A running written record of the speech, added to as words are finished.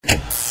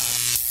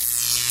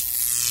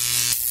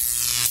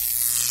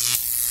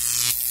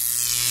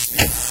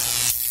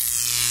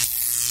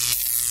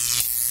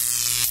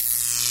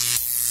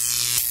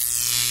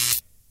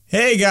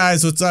Hey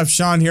guys, what's up?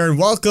 Sean here, and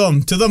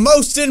welcome to the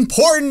most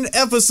important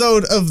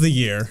episode of the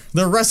year,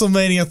 the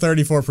WrestleMania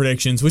 34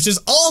 predictions, which is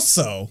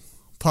also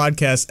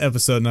podcast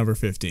episode number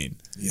 15.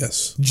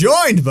 Yes.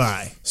 Joined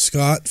by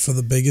Scott for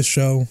the biggest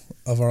show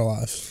of our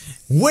lives.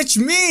 Which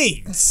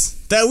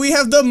means that we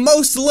have the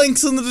most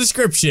links in the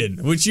description,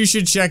 which you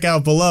should check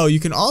out below. You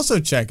can also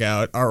check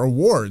out our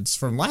awards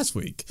from last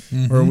week,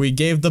 where we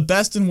gave the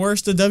best and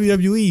worst of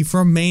WWE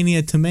from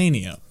Mania to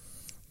Mania.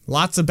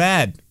 Lots of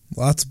bad.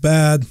 Lots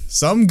bad.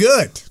 Some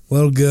good.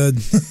 Little good.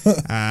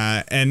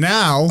 And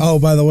now... Oh,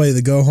 by the way,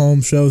 the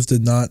go-home shows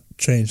did not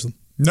change them.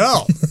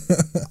 No.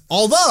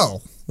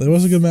 Although... There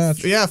was a good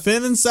match. Yeah,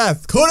 Finn and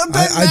Seth. Could have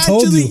been I match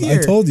told of the you.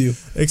 year. I told you.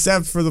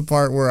 Except for the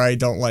part where I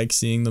don't like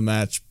seeing the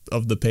match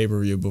of the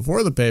pay-per-view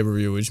before the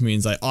pay-per-view, which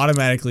means I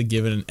automatically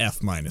give it an F-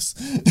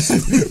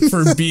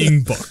 for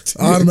being booked.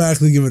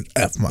 Automatically give it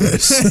F-.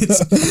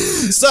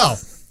 So,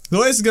 the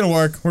way this is going to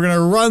work, we're going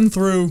to run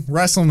through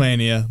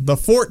WrestleMania, the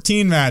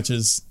 14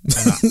 matches.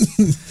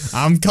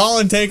 I'm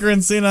calling Taker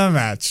and Cena a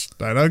match.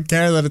 I don't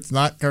care that it's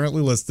not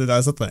currently listed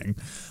as a thing.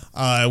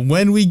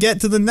 When we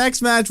get to the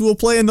next match, we'll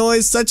play a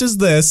noise such as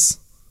this.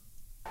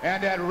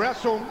 And at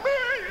WrestleMania,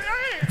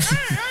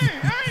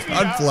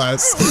 God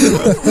bless.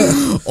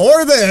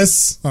 Or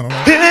this. I don't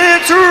know.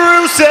 it's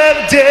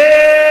Rusev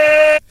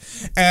Day.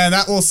 And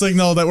that will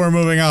signal that we're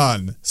moving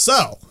on.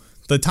 So,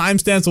 the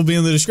timestamps will be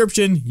in the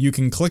description. You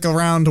can click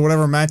around to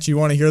whatever match you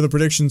want to hear the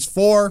predictions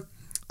for.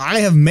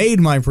 I have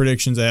made my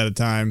predictions ahead of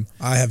time.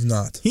 I have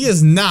not. He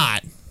is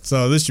not.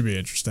 So this should be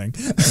interesting.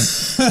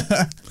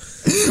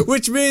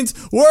 Which means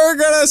we're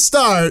going to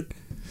start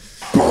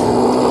with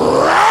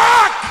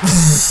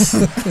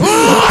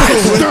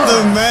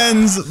the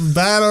men's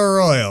battle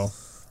royal.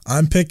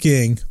 I'm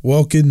picking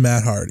Woken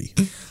Matt Hardy.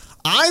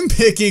 I'm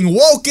picking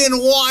Woken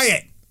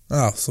Wyatt.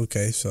 Oh, it's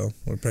okay. So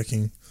we're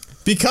picking...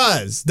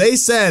 Because they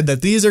said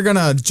that these are going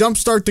to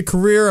jumpstart the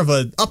career of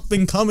an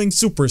up-and-coming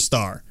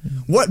superstar.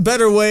 What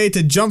better way to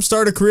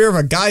jumpstart a career of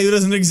a guy who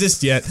doesn't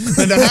exist yet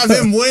than to have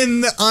him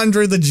win the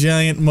Andre the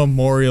Giant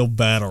Memorial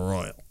Battle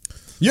Royal?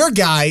 Your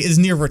guy is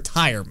near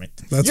retirement.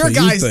 That's Your what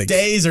you guy's think.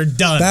 days are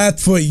done.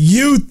 That's what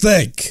you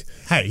think.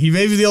 Hey, he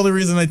may be the only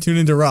reason I tune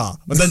into Raw,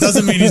 but that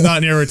doesn't mean he's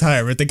not near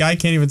retirement. The guy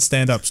can't even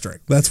stand up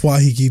straight. That's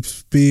why he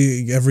keeps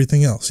being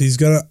everything else.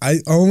 I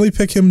only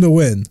pick him to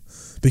win.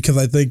 Because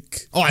I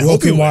think I hope he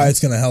Woken wins. Wyatt's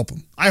going to help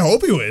him. I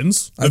hope he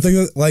wins. I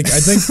think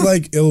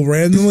it'll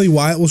randomly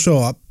Wyatt will show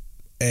up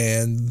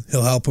and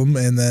he'll help him,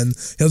 and then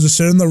he'll just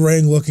sit in the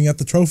ring looking at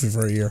the trophy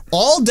for a year.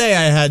 All day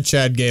I had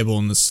Chad Gable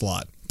in this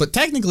slot, but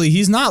technically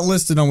he's not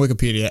listed on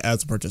Wikipedia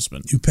as a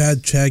participant. You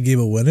had Chad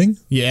Gable winning?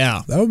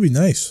 Yeah. That would be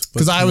nice.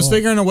 Because I was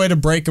figuring a way to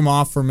break him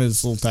off from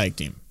his little tag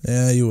team.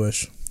 Yeah, you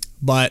wish.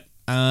 But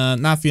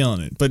not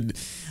feeling it. But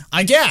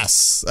I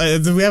guess.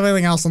 Do we have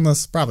anything else on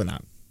this? Probably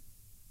not.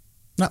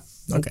 No.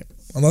 Okay.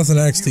 Unless an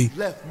NXT. You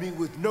left me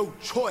with no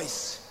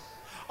choice.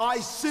 I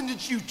send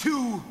it you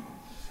to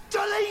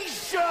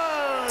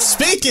deletion.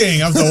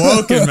 Speaking of the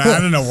Woken Man, I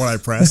don't know what I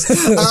pressed.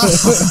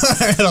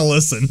 I had to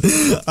listen.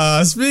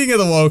 Speaking of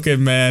the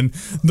Woken Man,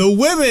 the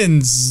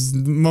women's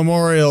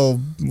memorial,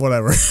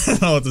 whatever. I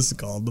don't know what this is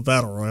called. The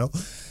Battle Royal.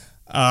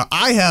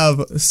 I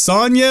have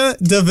Sonya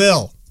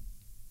Deville.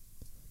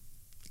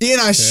 In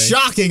a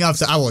shocking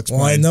upset. I will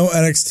explain. Well, I know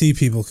NXT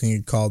people can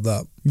get called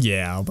up.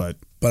 Yeah, but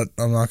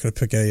I'm not going to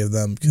pick any of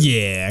them.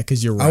 Yeah,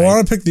 because you're right. I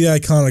want to pick the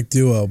iconic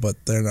duo, but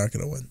they're not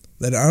going to win.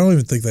 I don't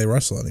even think they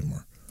wrestle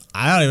anymore.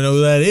 I don't even know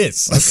who that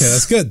is. Okay,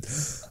 that's good.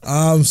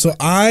 So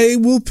I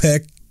will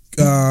pick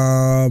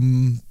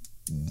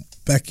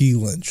Becky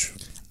Lynch.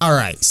 All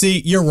right.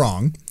 See, you're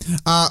wrong.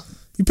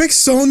 You picked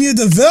Sonya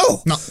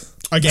Deville. No.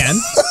 Again,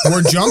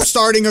 we're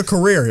jump-starting a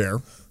career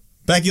here.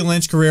 Becky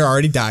Lynch's career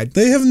already died.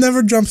 They have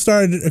never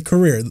jump-started a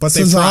career. But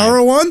they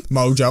Cesaro won?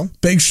 Mojo.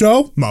 Big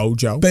Show?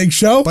 Mojo. Big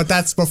Show? But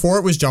that's before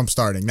it was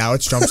jump-starting. Now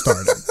it's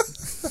jump-starting.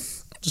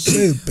 Just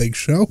say the Big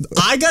Show.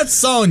 I got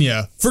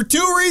Sonya for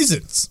two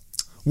reasons.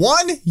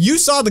 One, you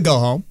saw the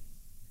go-home.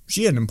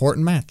 She had an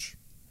important match.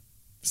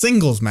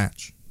 Singles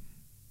match.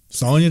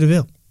 Sonya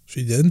Deville.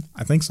 She did?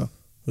 I think so.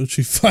 Who did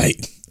she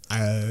fight?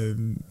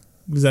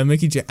 Was that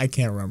Mickey J? I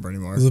can't remember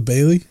anymore. Was it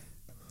Bailey?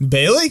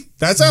 Bailey?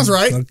 That sounds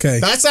right. Okay.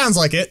 That sounds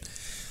like it.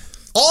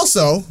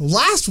 Also,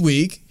 last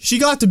week, she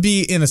got to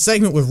be in a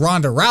segment with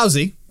Ronda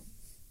Rousey.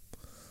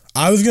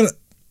 I was going to...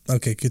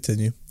 Okay,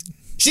 continue.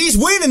 She's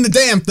winning the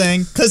damn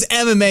thing because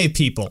MMA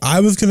people. I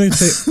was going to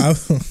say...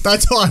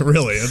 That's all I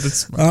really am.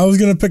 I was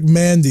going to pick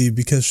Mandy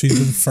because she's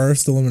in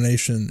first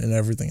elimination and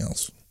everything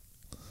else.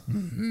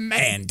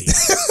 Mandy.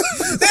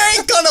 There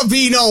ain't going to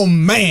be no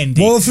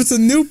Mandy. Well, if it's a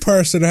new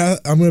person,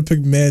 I'm going to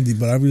pick Mandy,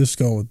 but I'm just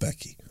going with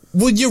Becky.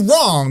 Well, you're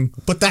wrong,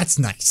 but that's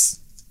nice.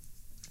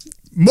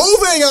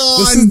 Moving on.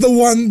 This is the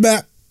one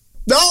that...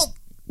 Nope,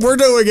 we're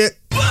doing it.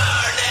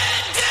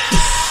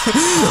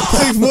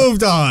 We've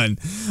moved on.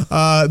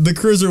 The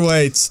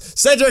Cruiserweights.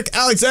 Cedric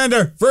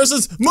Alexander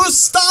versus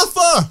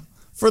Mustafa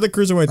for the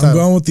Cruiserweight title. I'm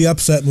going with the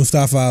upset,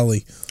 Mustafa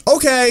Ali.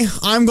 Okay,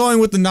 I'm going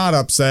with the not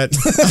upset.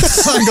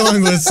 I'm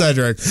going with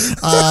Cedric.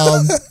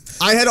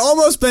 I had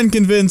almost been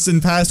convinced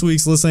in past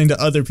weeks listening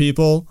to other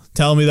people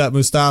tell me that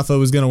Mustafa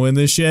was going to win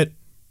this shit.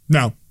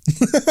 No.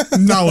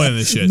 Not winning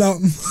this shit. No.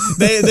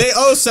 They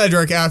owe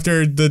Cedric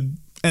after the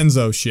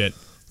Enzo shit.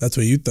 That's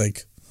what you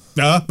think.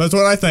 That's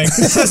what I think.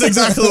 That's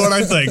exactly what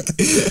I think.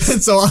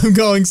 And so I'm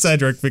going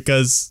Cedric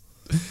because,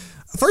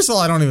 first of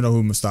all, I don't even know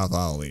who Mustafa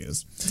Ali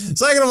is.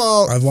 Second of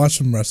all, I've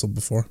watched him wrestle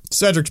before.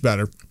 Cedric's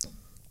better.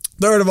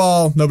 Third of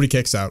all, nobody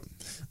kicks out.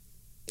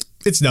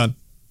 It's done.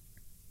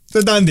 It's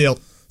a done deal.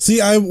 See,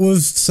 I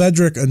was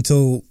Cedric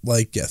until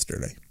like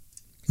yesterday.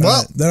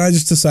 Then I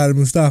just decided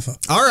Mustafa.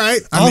 All right.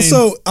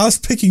 Us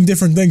picking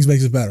different things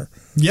makes it better.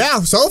 Yeah,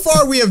 so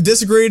far we have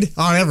disagreed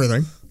on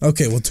everything.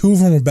 Okay, well, 2 of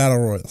them are battle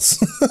royals.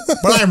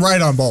 But I'm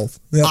right on both.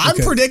 Yep, I'm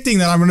predicting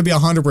that I'm going to be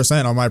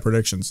 100% on my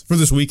predictions for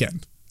this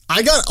weekend.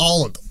 I got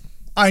all of them.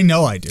 I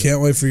know I do.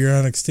 Can't wait for your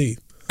NXT.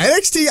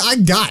 NXT, I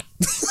got.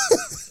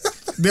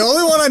 The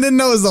only one I didn't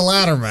know is the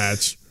ladder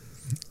match.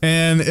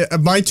 And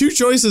my 2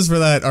 choices for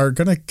that are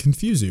going to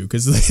confuse you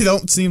because they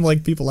don't seem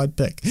like people I'd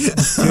pick.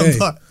 Okay.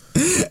 But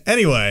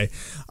anyway,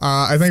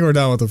 I think we're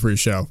done with the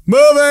pre-show.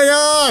 Moving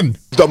on!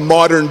 The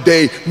modern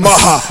day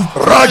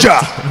Maharaja.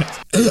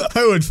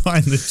 I would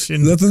find the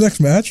chin. Is that the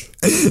next match?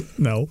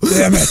 No.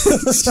 Damn it.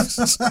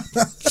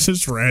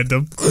 Just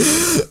random.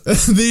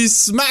 The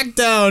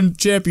SmackDown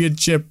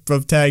Championship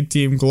of Tag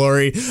Team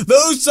Glory.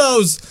 The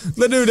Usos,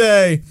 the New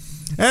Day,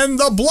 and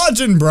the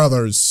Bludgeon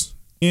Brothers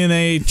in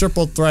a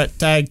triple threat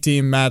tag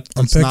team match.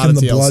 I'm picking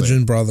the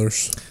Bludgeon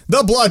Brothers.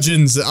 The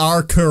Bludgeons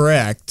are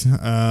correct.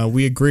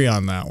 We agree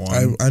on that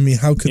one. I mean,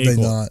 how could they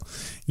not?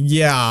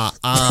 Yeah.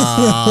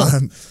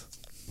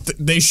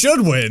 They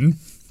should win.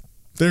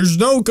 There's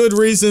no good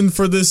reason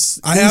for this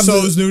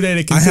Usos New Day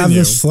to continue. I have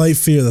this slight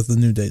fear that the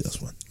New Day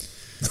does win.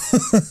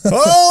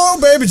 Oh,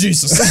 baby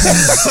Jesus.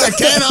 I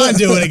cannot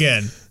do it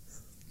again.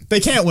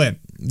 They can't win.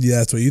 Yeah,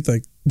 that's what you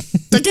think.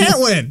 They can't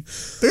win.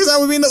 Because that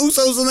would mean the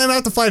Usos and them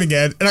have to fight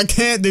again, and I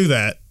can't do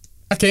that.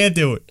 I can't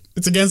do it.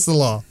 It's against the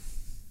law.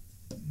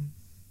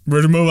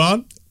 Ready to move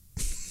on?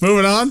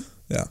 Moving on?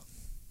 Yeah.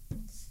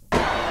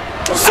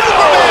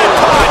 Superman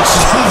punch!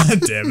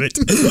 God damn it.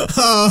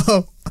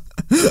 Oh.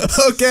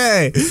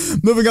 Okay,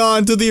 moving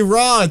on to the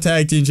Raw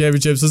Tag Team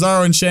Championships.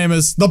 Cesaro and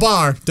Sheamus, The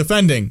Bar,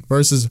 defending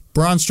versus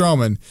Braun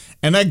Strowman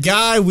and a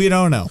guy we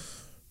don't know.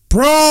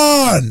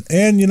 Braun!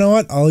 And you know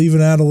what? I'll even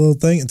add a little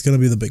thing. It's going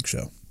to be the Big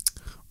Show.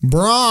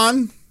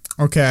 Braun,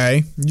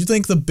 okay. You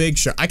think the Big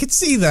Show? I could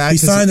see that. He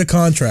signed a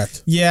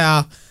contract.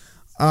 Yeah.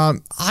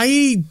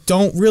 I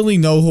don't really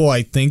know who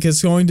I think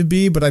it's going to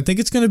be, but I think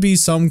it's going to be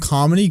some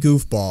comedy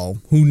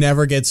goofball who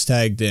never gets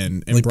tagged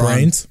in. And Like Braun,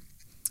 Brains?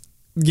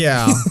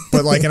 Yeah,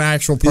 but like an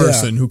actual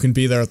person who can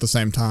be there at the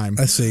same time.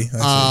 I see.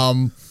 Kurt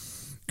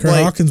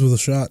like, Hawkins with a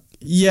shot.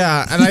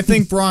 Yeah, and I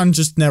think Braun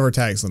just never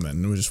tags them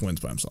in and just wins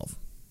by himself.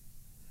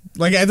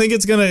 Like, I think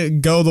it's going to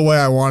go the way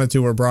I want it to,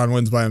 where Braun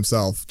wins by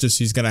himself. Just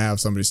he's going to have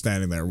somebody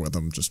standing there with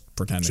him, just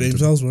pretending.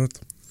 James Ellsworth.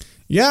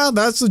 Yeah,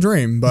 that's the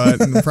dream, but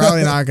I'm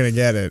probably not going to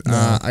get it.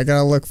 No. I got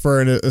to look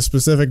for a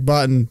specific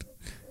button.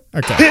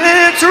 Okay.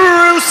 It's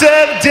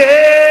Rusev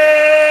Day!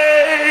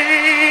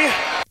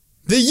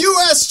 The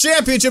U.S.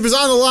 Championship is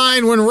on the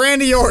line when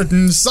Randy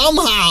Orton,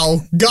 somehow,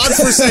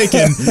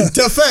 godforsaken,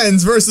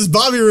 defends versus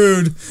Bobby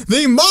Roode,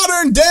 the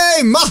modern-day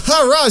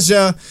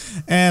Maharaja,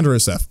 and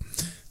Rusev.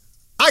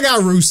 I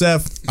got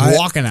Rusev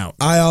walking out.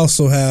 I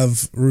also have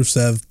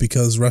Rusev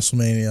because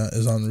WrestleMania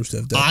is on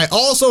Rusev Day. I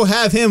also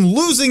have him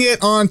losing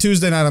it on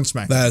Tuesday night on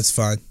SmackDown. That's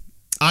fine.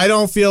 I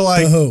don't feel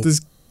like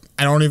this...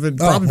 I don't even...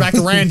 Probably back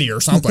to Randy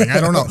or something. I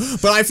don't know.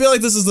 But I feel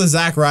like this is the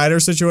Zack Ryder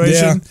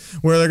situation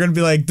where they're going to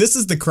be like, this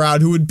is the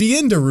crowd who would be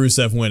into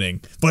Rusev winning,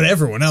 but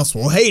everyone else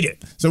will hate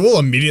it. So we'll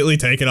immediately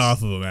take it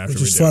off of him after we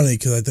do. Which is funny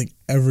because I think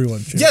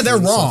everyone should. Yeah, they're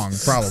wrong,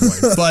 probably.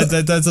 But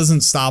that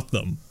doesn't stop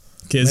them.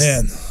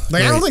 Man.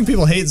 Like, I don't think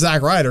people hate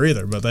Zack Ryder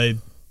either, but they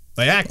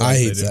act like I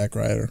they hate do. Zack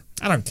Ryder.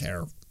 I don't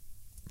care.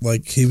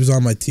 Like, he was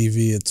on my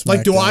TV. It's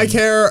like, do I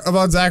care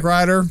about Zack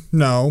Ryder?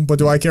 No. But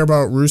do I care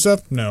about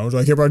Rusev? No. Do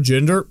I care about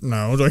Jinder?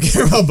 No. Do I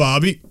care about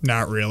Bobby?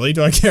 Not really.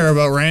 Do I care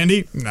about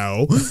Randy?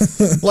 No.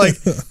 Like,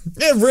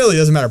 it really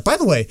doesn't matter. By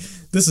the way,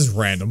 this is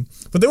random,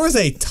 but there was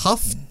a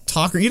tough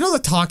talker. You know the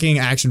talking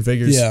action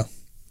figures? Yeah.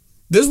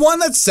 There's one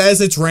that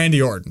says it's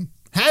Randy Orton.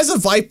 Has a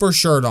Viper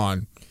shirt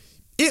on.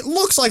 It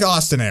looks like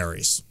Austin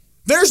Aries.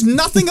 There's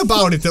nothing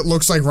about it that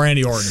looks like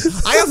Randy Orton.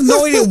 I have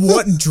no idea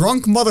what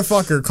drunk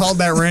motherfucker called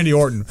that Randy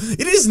Orton.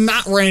 It is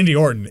not Randy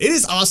Orton. It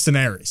is Austin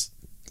Aries.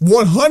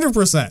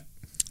 100%.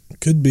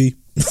 Could be.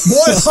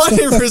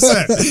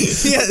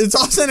 100%. Yeah, it's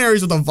Austin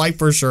Aries with a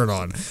Viper shirt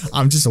on.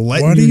 I'm just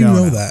letting Why do you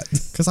know now. that?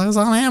 Because I was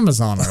on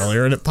Amazon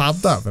earlier and it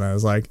popped up and I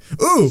was like,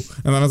 ooh.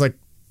 And then I was like,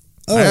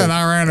 Oh, that's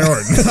not Randy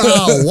Orton.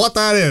 Oh, what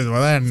that is.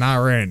 Well, that's not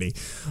Randy.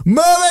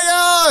 Moving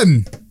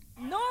on.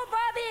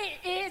 Nobody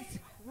is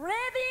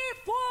ready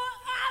for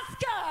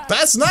Asuka.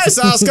 That's nice,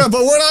 Asuka,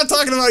 but we're not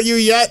talking about you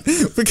yet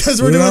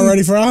because We're not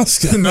ready for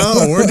Asuka.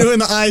 No, we're doing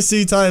the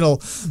IC title.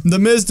 The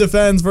Miz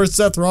defends versus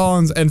Seth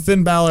Rollins and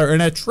Finn Balor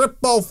in a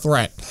triple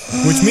threat,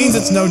 which means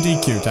it's no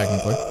DQ,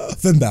 technically.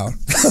 Finn Balor.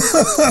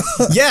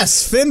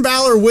 Yes, Finn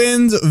Balor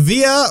wins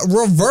via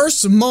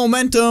reverse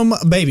momentum,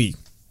 baby.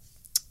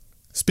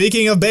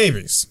 Speaking of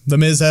babies, The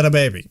Miz had a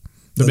baby.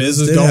 The Miz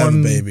is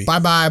going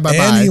bye-bye, bye-bye.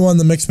 And he won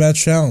the Mixed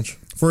Match Challenge.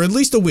 For at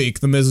least a week,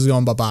 The Miz is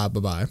going bye-bye,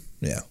 bye-bye.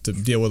 Yeah. To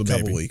deal with a baby.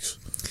 Couple weeks.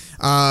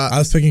 I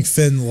was picking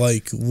Finn,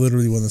 like,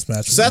 literally when this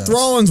match was Seth announced.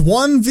 Rollins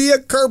won via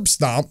curb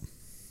stomp,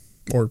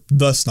 or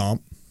the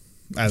stomp,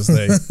 as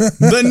they...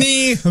 the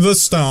knee, the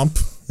stomp,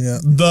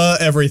 the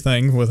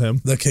everything with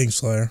him. The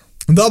Kingslayer.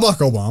 The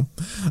buckle bomb.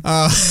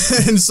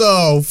 And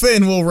so,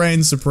 Finn will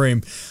reign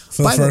supreme.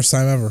 For the first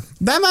time ever.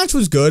 That match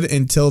was good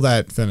until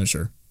that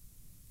finisher.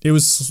 It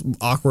was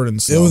awkward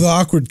and slow. It was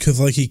awkward because,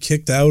 like, he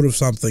kicked out of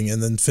something,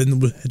 and then Finn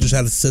just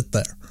had to sit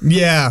there.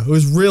 Yeah, it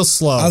was real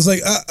slow. I was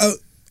like,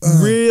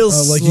 real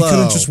slow. Like, you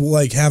couldn't just,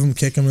 like, have him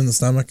kick him in the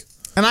stomach.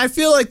 And I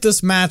feel like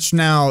this match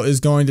now is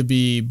going to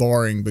be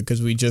boring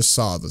because we just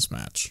saw this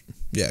match.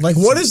 Yeah. Like,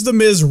 what is The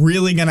Miz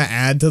really going to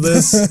add to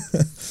this?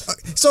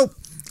 So,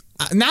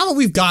 now that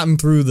we've gotten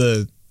through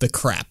the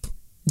crap.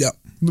 Yep.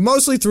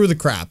 Mostly through the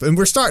crap. And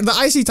we're starting... The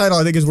IC title,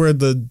 I think, is where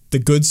the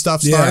good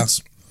stuff starts.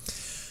 Yeah.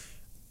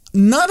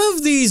 None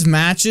of these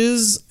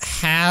matches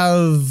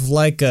have,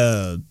 like,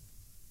 a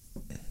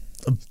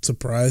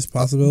surprise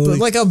possibility.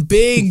 Like a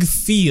big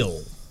feel.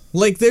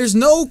 Like, there's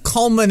no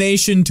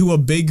culmination to a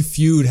big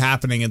feud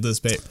happening at this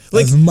bit.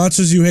 Like, as much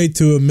as you hate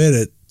to admit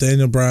it,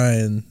 Daniel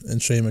Bryan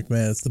and Shane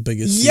McMahon, it's the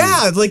biggest feud.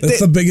 Yeah, like it's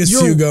the biggest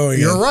feud going.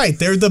 You're right.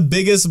 They're the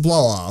biggest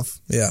blow off.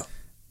 Yeah.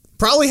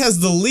 Probably has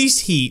the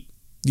least heat.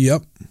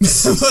 Yep.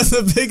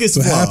 The biggest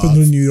blow off. What happens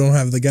when you don't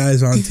have the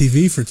guys on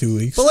TV for 2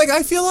 weeks? But, like,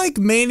 I feel like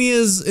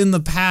Manias in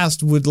the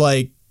past would,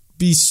 like,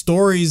 be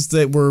stories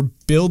that were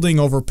building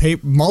over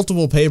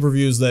multiple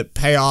pay-per-views that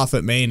pay off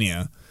at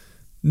Mania.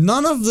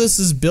 None of this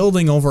is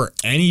building over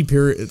any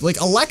period.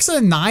 Like, Alexa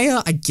and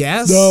Nia, I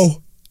guess.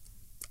 No.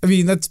 I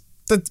mean, that's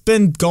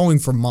been going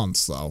for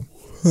months, though.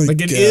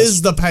 Like, it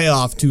is the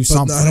payoff to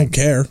something. I don't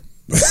care.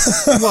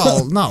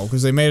 Well, no,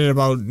 because they made it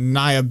about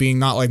Nia being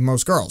not like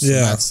most girls. So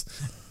that's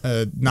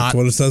not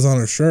what it says on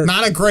her shirt.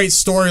 Not a great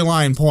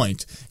storyline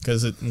point,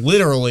 because it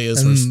literally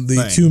is her the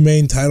thing. Two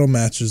main title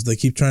matches, they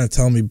keep trying to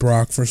tell me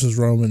Brock versus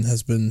Roman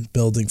has been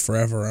building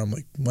forever. I'm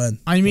like, when?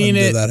 When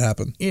did that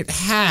happen? It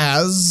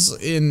has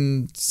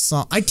in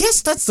some... I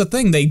guess that's the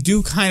thing. They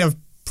do kind of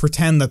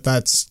pretend that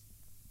that's...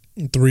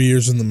 3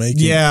 years in the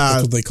making. Yeah.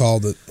 That's what they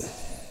called it.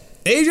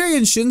 AJ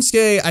and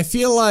Shinsuke, I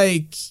feel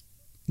like...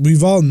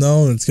 We've all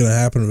known it's going to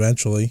happen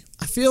eventually.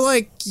 I feel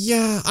like,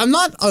 I'm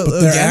not but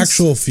their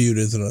actual feud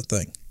isn't a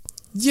thing.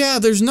 Yeah,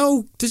 there's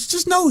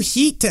just no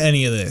heat to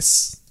any of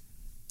this.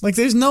 Like,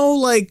 there's no,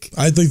 like...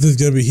 I think there's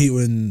going to be heat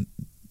when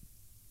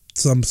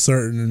some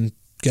certain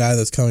guy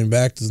that's coming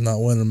back does not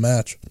win a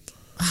match.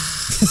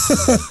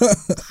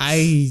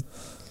 I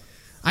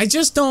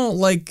just don't,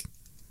 like...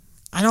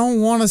 I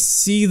don't want to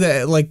see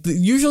that. Like,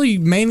 usually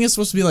Mania's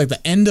supposed to be like the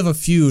end of a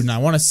feud, and I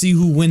want to see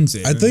who wins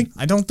it. I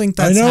don't think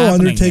that's happening. I know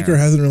Undertaker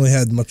hasn't really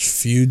had much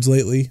feuds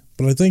lately,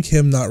 but I think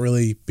him not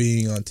really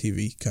being on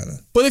TV kind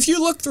of... But if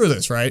you look through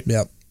this, right?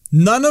 Yep.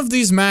 None of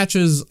these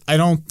matches, I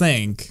don't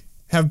think,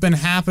 have been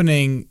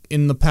happening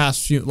in the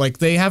past few... Like,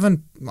 they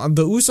haven't...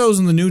 The Usos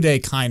and the New Day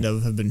kind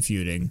of have been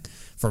feuding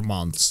for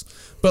months.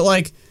 But,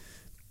 like,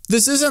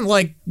 this isn't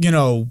like,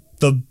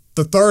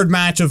 the third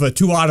match of a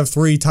 2 out of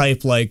 3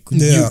 type, like,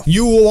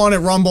 you won it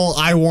Rumble,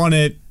 I won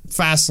it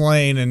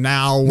Fastlane, and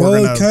now we're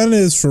gonna... Well, it kind of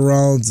is for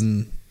Rollins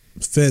and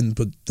Finn,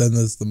 but then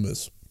there's The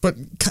Miz. But,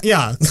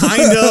 yeah,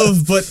 kind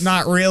of, but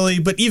not really.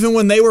 But even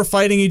when they were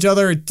fighting each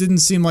other, it didn't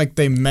seem like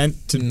they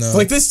meant to... No.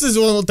 Like, this is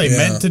what they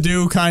meant to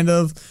do, kind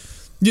of.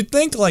 You'd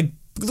think, like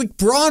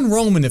Braun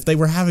Roman, if they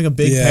were having a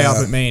big payoff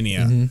at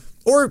Mania. Mm-hmm.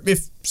 Or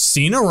if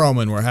Cena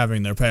Roman were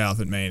having their payoff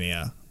at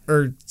Mania.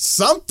 Or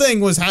something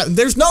was happening.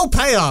 There's no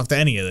payoff to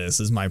any of this,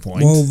 is my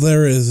point. Well,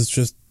 there is. It's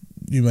just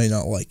you may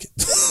not like it.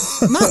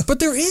 No, but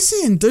there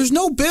isn't. There's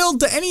no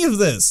build to any of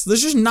this.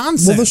 There's just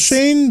nonsense. Well, the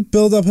Shane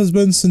build-up has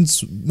been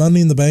since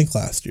Money in the Bank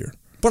last year.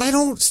 But I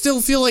don't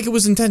still feel like it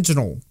was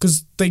intentional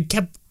because they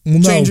kept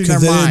changing their minds. No,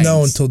 because they didn't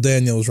know until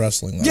Daniel was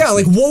wrestling last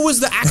like, what was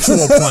the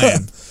actual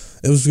plan?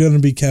 It was going to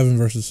be Kevin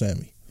versus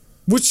Sammy.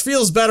 Which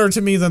feels better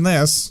to me than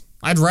this.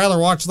 I'd rather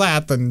watch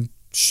that than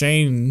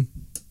Shane...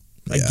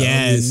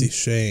 Again,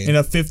 Shane in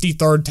a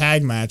 53rd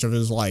tag match of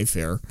his life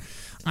here.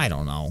 I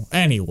don't know.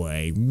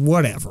 Anyway,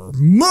 whatever.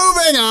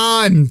 Moving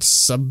on.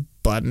 Sub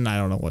button. I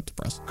don't know what to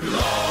press.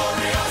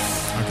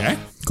 Glorious. Okay.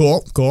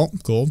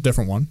 Cool.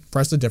 Different one.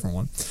 Press a different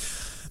one.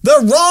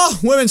 The Raw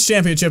Women's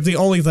Championship. The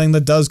only thing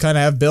that does kind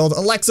of have build.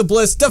 Alexa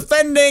Bliss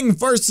defending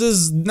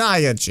versus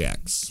Nia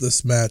Jax.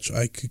 This match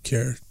I could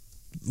care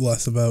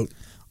less about.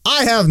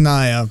 I have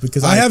Nia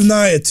because I have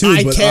Nia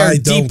too, but I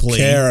don't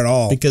care at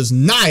all. Because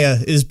Nia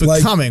is becoming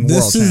world champion.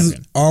 This is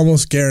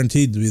almost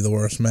guaranteed to be the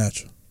worst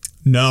match.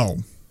 No.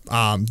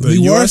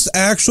 The worst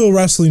actual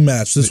wrestling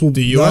match. This will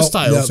the U.S.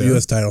 titles the here.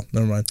 U.S. title.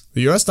 Never mind.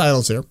 The U.S.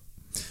 titles here.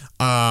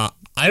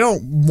 I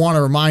don't want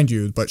to remind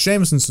you, but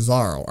Sheamus and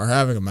Cesaro are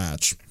having a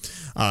match.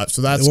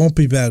 So that's. It won't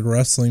be bad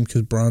wrestling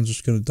because Braun's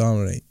just going to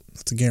dominate.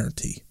 That's a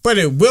guarantee. But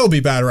it will be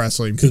bad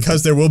wrestling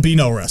because there will be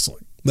no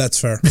wrestling. That's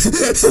fair.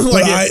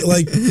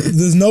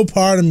 There's no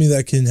part of me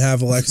that can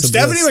have Alexa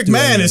Stephanie Bliss do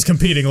McMahon anything. is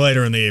competing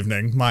later in the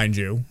evening, mind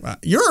you.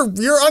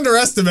 You're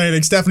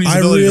underestimating Stephanie's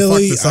ability to fuck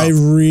this up. I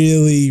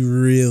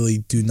really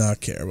do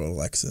not care about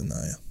Alexa and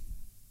Nia.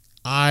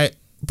 I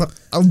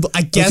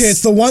guess. Okay,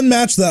 it's the one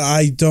match that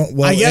I don't.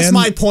 Well, I guess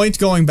my point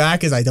going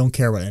back is I don't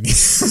care about any.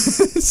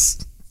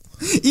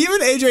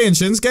 Even AJ and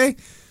Shinsuke,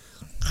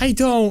 I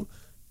don't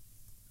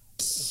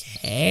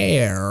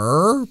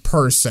care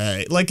per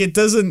se. Like it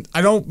doesn't.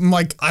 I don't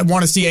like. I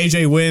want to see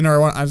AJ win,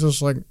 or I'm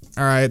just like,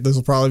 all right, this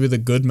will probably be the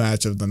good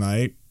match of the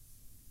night.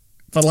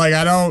 But like,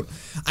 I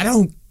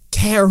don't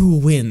care who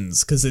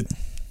wins because it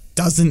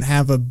doesn't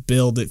have a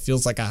build. It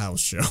feels like a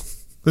house show.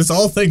 This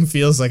whole thing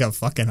feels like a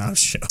fucking house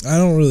show. I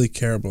don't really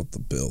care about the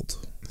build.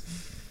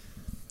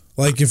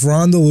 Like, if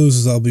Ronda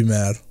loses, I'll be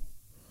mad.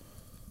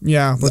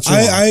 Yeah, but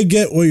I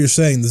get what you're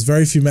saying. There's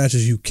very few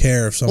matches you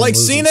care if someone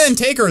loses. Cena and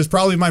Taker is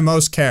probably my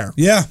most care.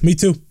 Yeah, me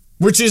too.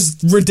 Which is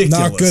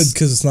ridiculous. Not good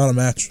because it's not a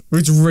match.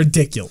 It's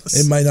ridiculous.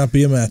 It might not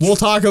be a match. We'll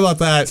talk about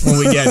that when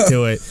we get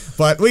to it.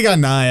 But we got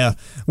Nia,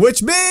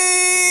 which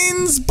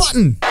means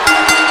button.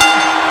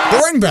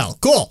 The ring bell.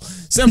 Cool.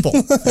 Simple.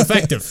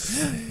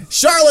 Effective.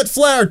 Charlotte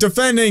Flair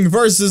defending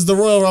versus the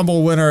Royal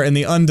Rumble winner and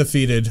the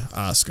undefeated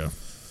Asuka.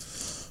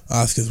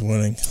 Asuka's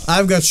winning.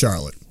 I've got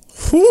Charlotte.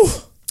 Whew.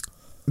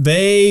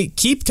 They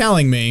keep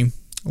telling me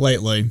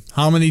lately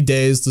how many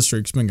days the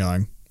streak's been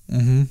going.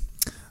 Mm-hmm.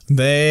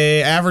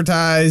 They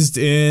advertised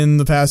in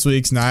the past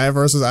weeks Nia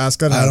versus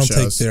Asuka. I don't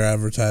shows. take their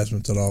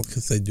advertisements at all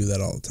because they do that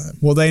all the time.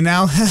 Well, they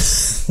now have,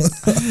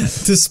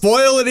 to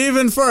spoil it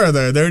even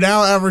further, they're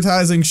now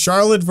advertising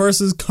Charlotte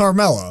versus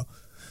Carmella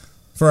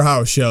for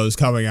house shows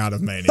coming out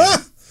of Mania.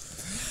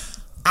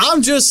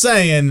 I'm just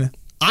saying,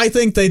 I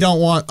think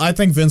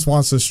Vince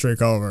wants this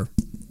streak over.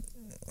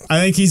 I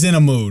think he's in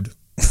a mood.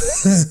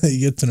 He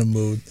gets in a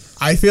mood.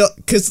 I feel,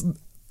 because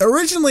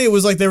originally it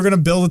was like they were going to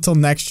build it till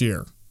next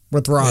year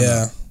with Ronda.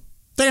 Yeah.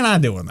 They're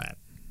not doing that.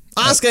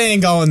 Asuka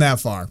ain't going that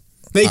far.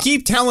 They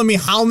keep telling me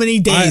how many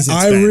days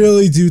I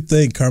really do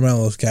think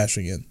Carmelo's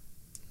cashing in.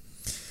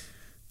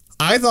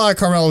 I thought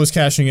Carmella was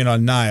cashing in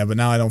on Nia, but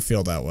now I don't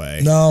feel that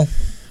way. No.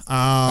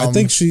 I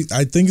think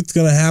it's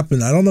going to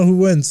happen. I don't know who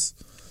wins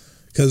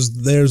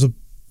because there's a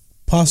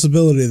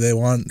possibility they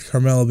want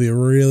Carmella to be a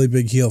really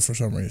big heel for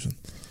some reason.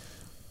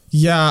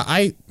 Yeah,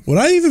 Would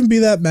I even be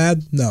that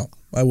mad? No,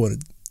 I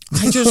wouldn't.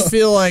 I just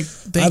feel like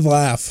I'd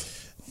laugh.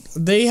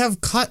 They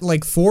have cut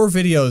like 4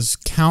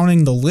 videos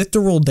counting the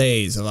literal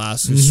days of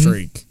Asuka's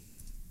streak.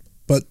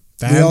 But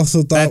we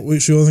also thought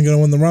she wasn't going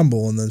to win the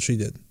Rumble, and then she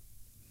did.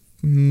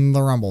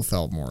 The Rumble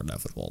felt more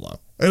inevitable,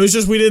 though. It was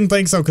just we didn't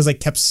think so because they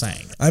kept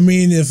saying it. I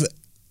mean, if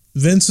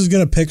Vince is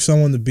going to pick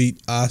someone to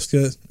beat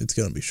Asuka, it's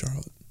going to be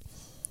Charlotte.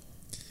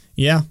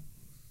 Yeah,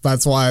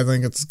 that's why I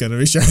think it's going to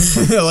be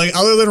Charlotte. Like,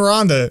 other than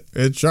Ronda,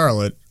 it's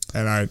Charlotte.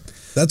 And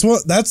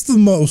that's the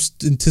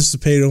most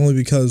anticipated only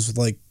because,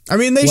 like, I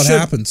mean, what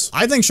happens?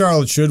 I think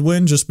Charlotte should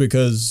win just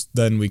because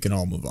then we can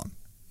all move on.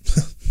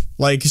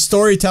 Like,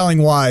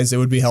 storytelling wise, it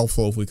would be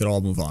helpful if we could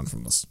all move on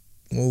from this.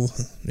 Well,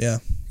 yeah.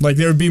 Like,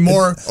 there would be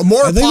more I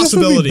think possibilities.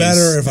 this would be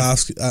better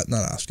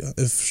if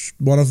if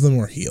one of them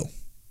were heel.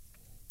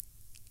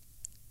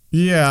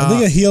 Yeah. I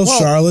think a heel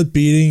Charlotte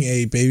beating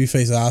a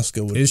babyface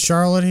Asuka would. Is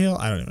Charlotte heel?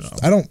 I don't even know.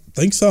 I don't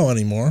think so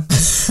anymore.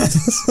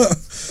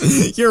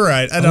 You're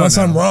right. I don't Unless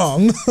know. I'm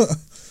wrong.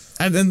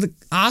 And then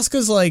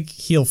Asuka's like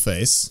heel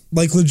face.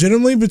 Like,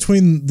 legitimately,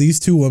 between these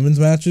two women's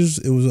matches,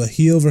 it was a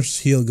heel versus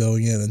heel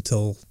going in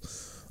until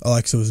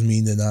Alexa was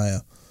mean to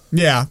Nia.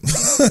 Yeah.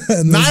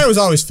 Nia was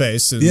always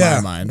face in my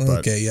mind. But,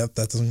 okay, yep,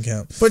 that doesn't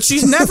count. But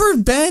she's never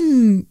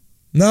been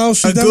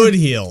good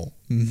heel.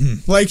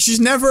 Mm-hmm. Like, she's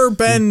never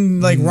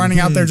been like running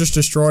out there just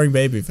destroying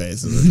baby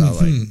faces. It's not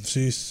like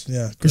she's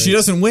because she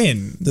doesn't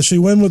win. Does she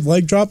win with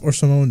leg drop or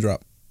Samoan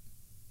drop?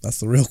 That's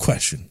the real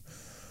question.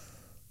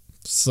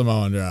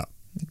 Samoan drop.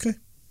 Okay,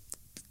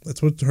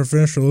 that's what her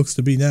finisher looks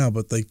to be now,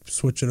 but they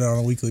switch it out on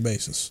a weekly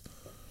basis.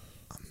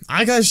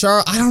 I got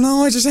Charlotte. I don't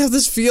know. I just have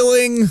this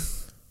feeling.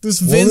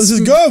 This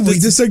is good. We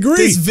disagree.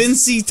 This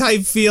Vincey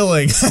type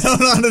feeling. I don't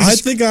know how to I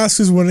think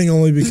Asuka's winning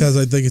only because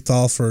I think it's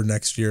all for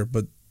next year.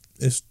 But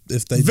if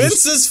they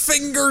Vince's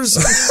fingers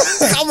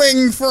are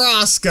coming for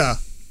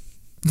Asuka.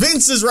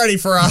 Vince is ready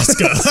for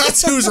Asuka.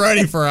 That's who's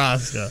ready for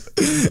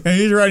Asuka. And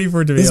he's ready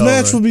for it to be this over.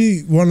 match will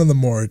be one of the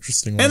more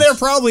interesting ones. And there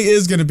probably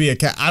is going to be I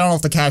don't know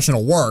if the cash-in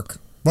will work,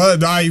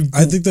 but I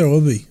think there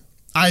will be.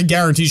 I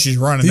guarantee she's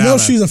running. Do you know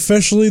she's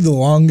officially the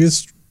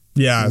longest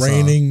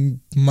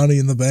reigning Money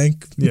in the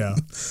Bank? Yeah.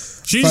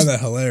 I find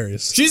that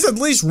hilarious. She's at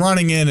least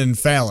running in and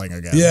failing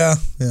again. Yeah.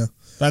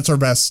 That's her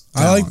best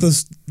talent. I like the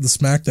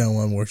SmackDown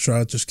one where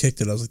Charlotte just kicked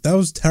it. I was like, that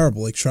was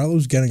terrible. Like, Charlotte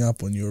was getting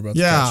up when you were about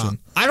to catch in.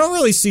 I don't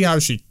really see how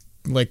she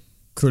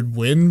could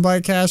win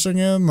by cashing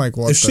in. Like,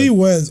 what? If she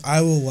wins,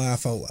 I will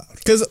laugh out loud.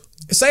 Because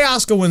say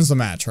Asuka wins the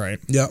match, right?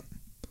 Yep.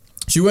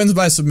 She wins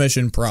by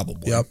submission,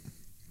 probably. Yep.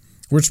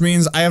 Which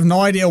means I have no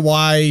idea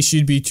why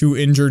she'd be too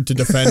injured to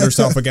defend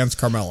herself against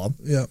Carmella.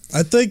 Yeah.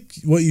 I think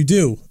what you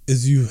do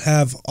is you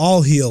have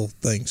all heel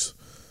things.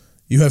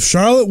 You have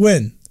Charlotte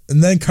win,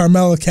 and then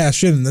Carmella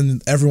cash in, and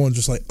then everyone's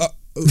just like, what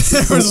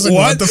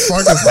the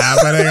fuck is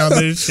happening on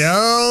this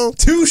show?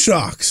 2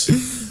 shocks.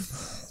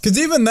 Because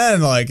even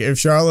then, like, if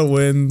Charlotte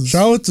wins...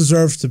 Charlotte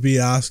deserves to beat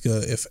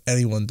Asuka if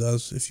anyone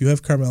does. If you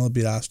have Carmella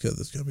beat Asuka,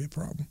 there's going to be a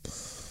problem.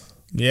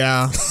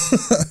 Yeah.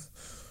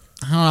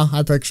 I don't know.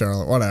 I pick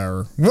Charlotte.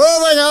 Whatever. Moving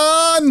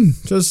on!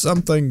 Just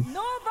something...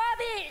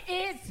 Nobody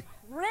is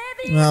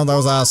ready. Well, that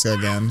was Asuka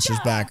again. She's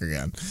back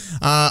again.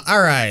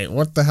 Alright.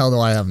 What the hell do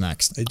I have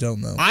next? I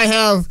don't know. I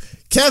have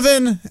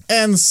Kevin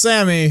and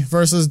Sammy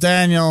versus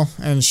Daniel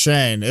and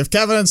Shane. If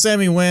Kevin and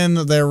Sammy win,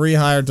 they're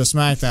rehired to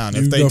SmackDown.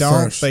 If they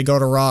don't, they go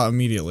to Raw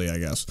immediately, I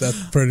guess.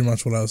 That's pretty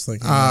much what I was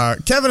thinking.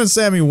 Kevin and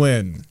Sammy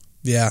win.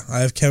 Yeah, I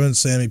have Kevin and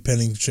Sammy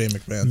pinning Shane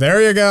McMahon.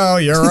 There you go.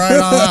 You're right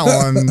on that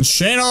one.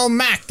 Shane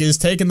O'Mac is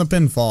taking the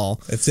pinfall.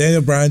 If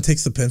Daniel Bryan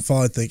takes the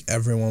pinfall, I think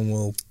everyone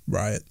will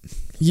riot.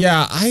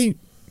 Yeah,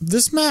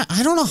 this match,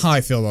 I don't know how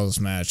I feel about this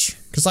match.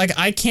 Because, like,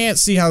 I can't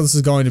see how this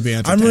is going to be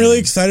entertaining. I'm really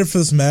excited for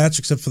this match,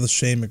 except for the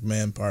Shane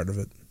McMahon part of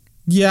it.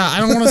 Yeah, I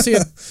don't want to see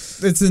it.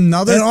 It's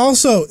another... And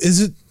also,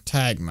 is it...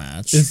 tag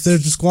match. Is there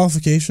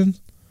disqualification?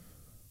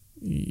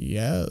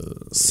 Yeah.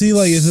 See,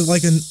 like, is it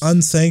like an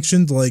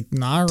unsanctioned, like,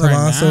 not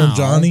Tommaso right now. and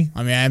Johnny?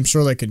 I mean, I'm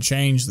sure they could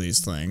change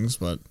these things,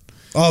 but...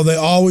 Oh, they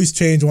always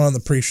change one on the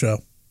pre-show.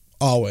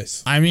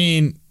 Always. I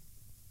mean...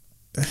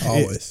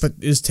 Always. But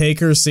is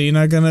Taker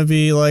Cena going to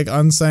be, like,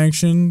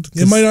 unsanctioned?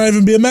 It might not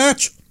even be a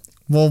match.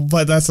 Well,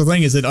 but that's the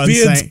thing. Is it Be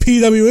it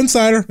PW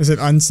Insider. Is it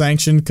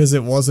unsanctioned because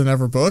it wasn't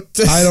ever booked?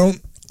 I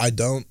don't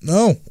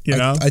know. You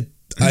know?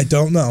 I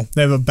don't know.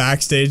 They have a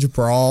backstage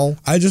brawl.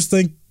 I just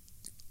think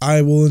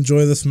I will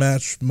enjoy this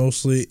match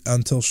mostly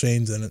until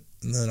Shane's in it.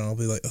 And then I'll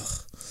be like,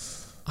 ugh.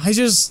 I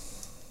don't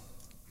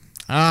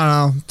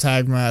know.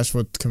 Tag match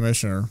with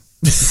Commissioner.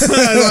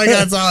 Like,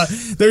 that's all.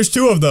 There's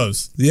 2 of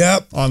those.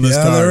 Yep. On this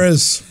yeah, card. there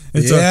is.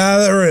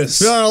 There is.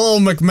 Feeling a little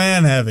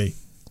McMahon heavy.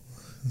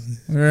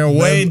 They're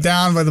weighed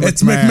down by the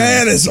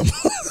McMahon. It's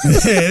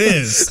McMahonism. It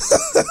is.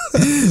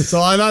 So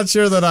I'm not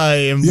sure that I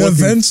am. You have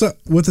Vince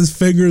with his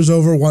fingers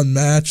over one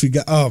match. You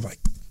got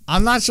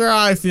I'm not sure how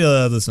I feel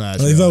about this match.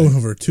 They've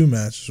over 2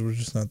 matches. We're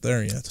just not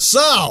there yet.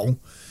 So,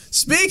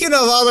 speaking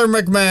of other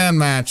McMahon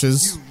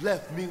matches, You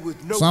left me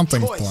with no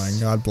something's choice. playing.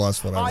 God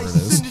bless whatever I it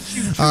is. sentenced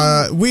you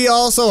to We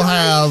also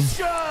have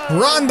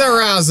Ronda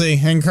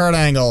Rousey and Kurt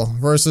Angle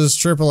versus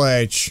Triple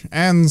H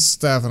and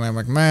Stephanie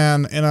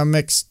McMahon in a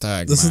mixed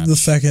tag This match. is the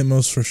second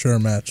most for sure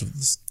match of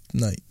this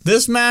night.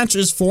 This match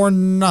is for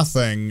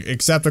nothing,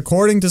 except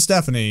according to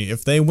Stephanie,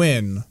 if they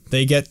win,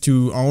 they get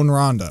to own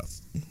Ronda.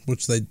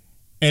 Which they...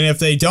 And if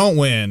they don't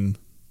win,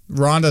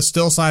 Ronda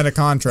still signed a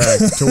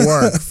contract to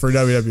work for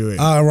WWE.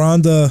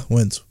 Ronda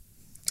wins.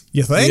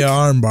 You think? The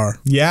armbar.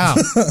 Yeah,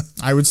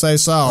 I would say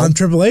so. On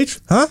Triple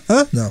H? Huh?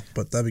 No,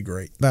 but that'd be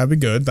great. That'd be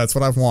good. That's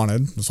what I've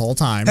wanted this whole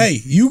time.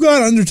 Hey, you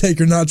got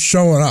Undertaker not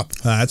showing up.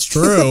 That's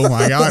true.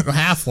 I got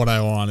half what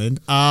I wanted.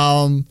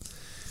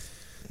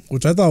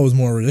 Which I thought was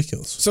more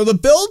ridiculous. So the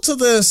build to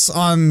this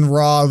on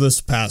Raw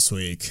this past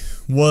week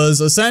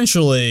was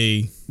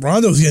essentially...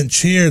 Ronda was getting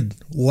cheered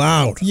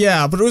loud.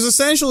 Yeah, but it was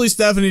essentially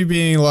Stephanie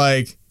being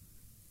like,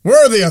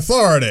 we're the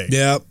authority.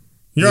 Yep.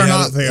 You're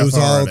not the authority. It was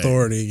all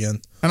authority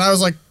again. And I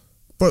was like,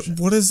 but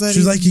what is that?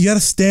 She's like, you got to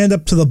stand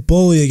up to the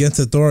bully against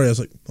authority. I was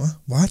like,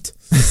 what?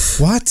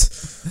 What?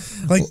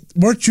 Like,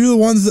 weren't you the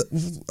ones that...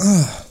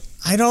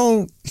 I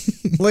don't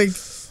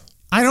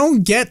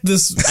get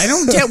this. I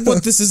don't get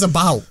what this is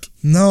about.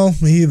 No,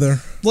 me either.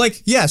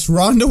 Like, yes,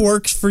 Ronda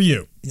works for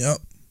you. Yep.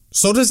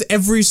 So does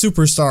every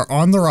superstar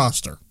on the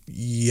roster.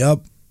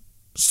 Yep.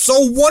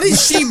 So what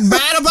is she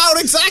mad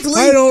about exactly?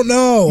 I don't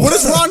know. What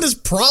is Ronda's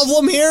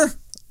problem here?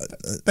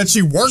 That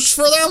she works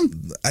for them?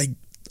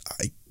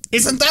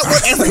 Isn't that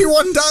what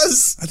everyone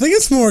does? I think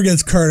it's more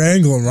against Kurt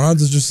Angle, and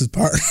Ronda's just his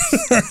partner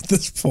at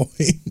this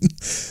point.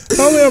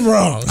 Tell me I'm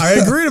wrong. I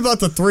agreed about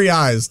the 3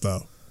 eyes,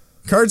 though.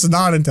 Kurt's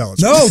not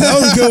intelligent. No, that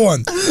was a good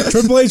one.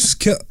 Triple H just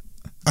killed...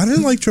 I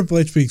didn't like Triple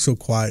H being so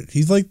quiet.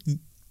 He's like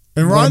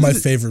one of my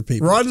favorite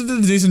people. Ronda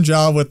did a decent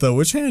job with the,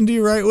 which hand do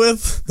you write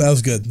with? That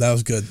was good. That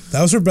was good.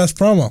 That was her best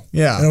promo.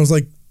 Yeah. And it was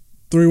like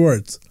 3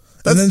 words.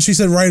 And then she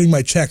said writing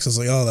my checks. I was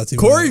like, oh, that's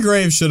even Corey better.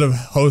 Graves should have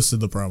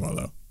hosted the promo,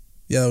 though.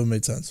 Yeah, that would have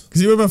made sense.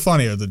 Because he would have been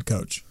funnier than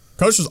Coach.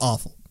 Coach was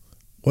awful.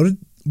 What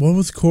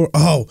was Corey?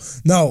 Oh,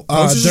 no.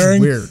 Coach is just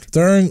weird.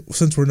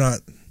 Since we're not...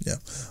 Yeah.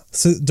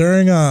 So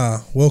during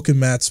Woken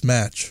Matt's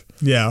match...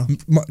 Yeah.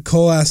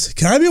 Cole asked,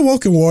 can I be a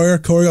Woken Warrior?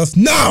 Corey goes,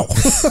 no!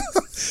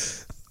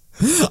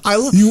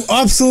 You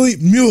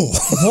obsolete mule.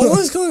 What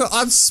was going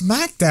on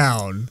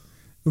SmackDown?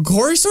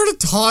 Corey started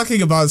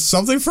talking about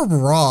something from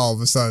Raw all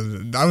of a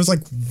sudden. I was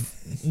like,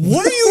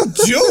 what are you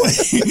doing?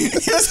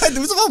 It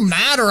was about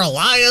Matt or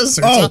Elias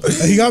or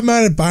something. He got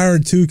mad at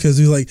Byron too because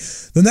he's like,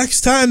 the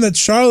next time that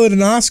Charlotte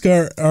and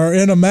Asuka are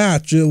in a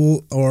match,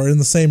 or in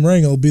the same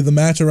ring, it'll be the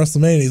match at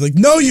WrestleMania. He's like,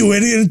 no, you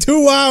idiot! In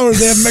 2 hours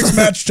they have mixed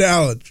match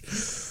challenge.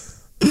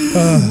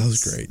 That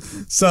was great.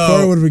 So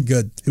Corey would have been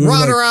good.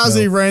 Ronda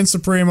Rousey reigns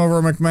supreme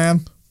over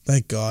McMahon.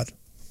 Thank God.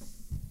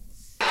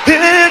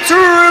 It's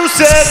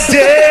Rusev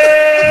Day!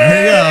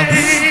 There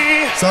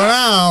you go. So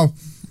now,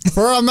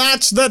 for a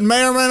match that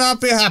may or may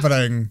not be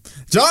happening,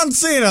 John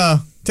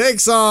Cena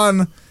takes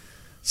on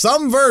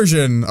some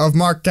version of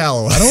Mark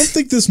Calloway. I don't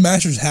think this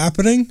match is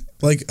happening,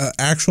 like an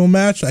actual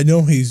match. I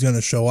know he's going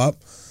to show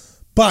up,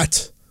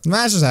 but The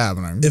match is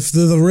happening. if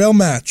the real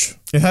match,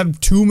 It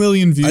had 2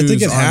 million views. I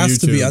think it on has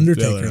to YouTube be the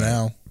Undertaker other day.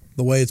 now,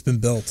 the way it's been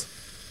built.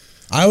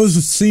 I was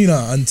with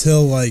Cena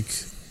until like...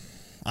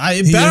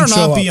 It He better didn't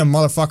show not be up. a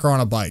motherfucker on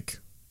a bike.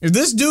 If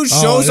this dude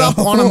shows I up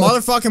know. on a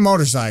motherfucking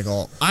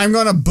motorcycle, I'm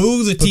gonna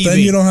boo the But TV. then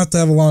you don't have to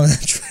have a long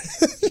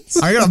entrance.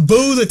 I'm gonna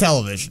boo the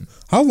television.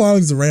 How long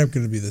is the ramp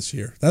going to be this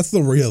year? That's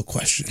the real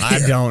question I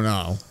here. don't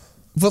know.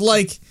 But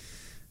like,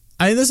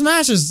 this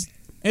match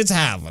it's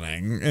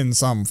happening in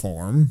some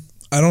form.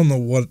 I don't know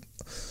what...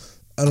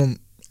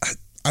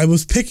 I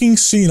was picking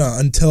Cena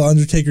until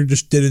Undertaker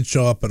just didn't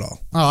show up at all.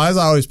 Oh, I was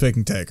always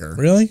picking Taker.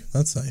 Really?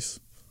 That's nice.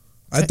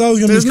 I thought it was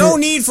going to be... There's no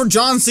need for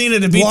John Cena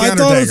to beat Well, the I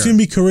Undertaker. thought it was going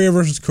to be career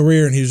versus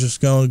career, and he's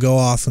just going to go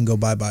off and go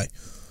bye-bye.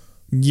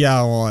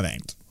 Yeah, well, it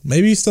ain't.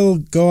 Maybe he still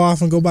go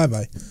off and go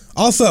bye-bye.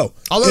 Also,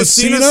 Although if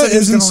Cena Cena said he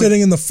was isn't gonna,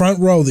 sitting in the front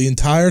row the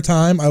entire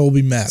time, I will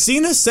be mad.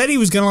 Cena said he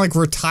was gonna like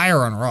retire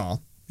on Raw.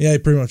 Yeah, he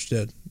pretty much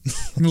did.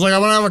 He was like,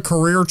 I'm gonna have a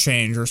career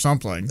change or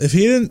something. If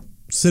he didn't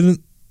sit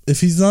in... If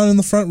he's not in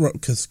the front row...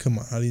 Because, come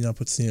on, how do you not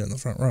put Cena in the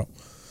front row?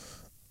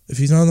 If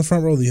he's not in the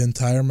front row the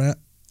entire match...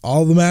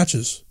 All the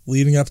matches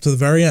leading up to the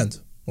very end,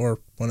 or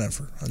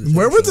whenever.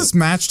 Where would this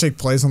match take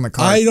place on the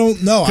card? I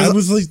don't know. I 'Cause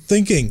was like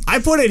thinking... I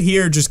put it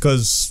here just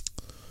because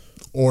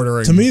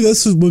ordering. To me,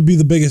 this would be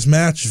the biggest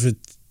match if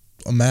it's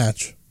a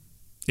match.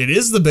 It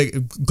is the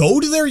big.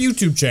 Go to their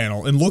YouTube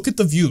channel and look at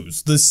the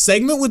views. The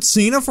segment with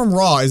Cena from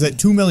Raw is at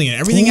 2 million.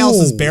 Everything else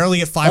is Ooh.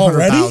 barely at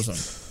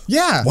 500,000.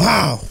 Yeah.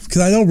 Wow.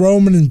 Because I know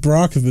Roman and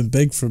Brock have been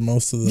big for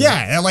most of the Yeah,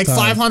 at like time.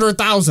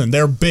 500,000.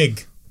 They're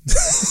big.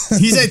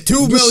 He's at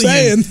 2 Just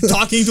million saying.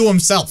 talking to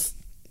himself.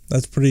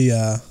 That's pretty,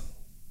 wow.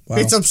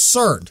 It's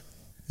absurd.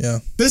 Yeah.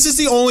 This is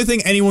the only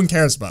thing anyone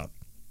cares about.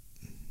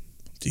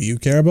 Do you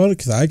care about it?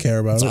 Because I care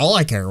about That's it. all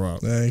I care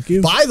about. Thank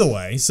you. By the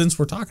way, since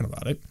we're talking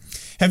about it,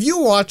 have you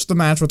watched the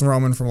match with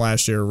Roman from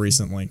last year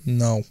recently?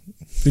 No.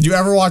 Did you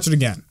ever watch it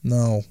again?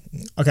 No.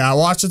 Okay, I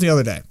watched it the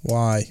other day.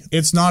 Why?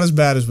 It's not as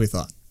bad as we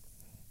thought.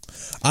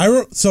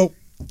 So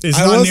It's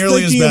I not was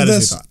nearly as thinking of bad as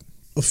this we thought.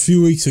 a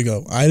few weeks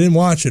ago. I didn't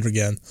watch it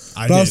again.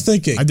 I was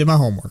thinking. I did my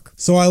homework.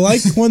 So I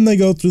like when they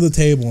go through the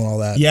table and all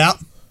that. Yeah.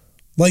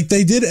 Like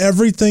they did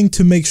everything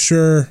to make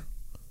sure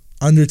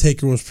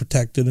Undertaker was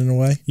protected in a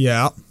way.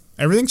 Yeah.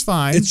 Everything's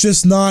fine. It's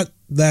just not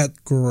that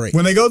great.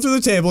 When they go through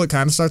the table, it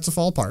kind of starts to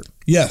fall apart.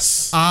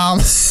 Yes.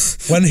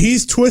 When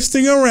he's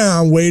twisting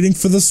around waiting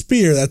for the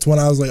spear, that's when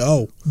I was like,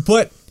 oh,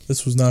 but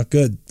this was not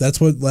good.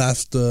 That's what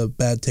left a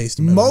bad taste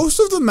in my mouth. most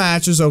of the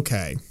match is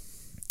okay.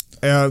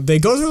 They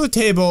go through the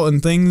table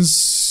and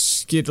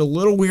things get a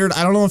little weird.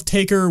 I don't know if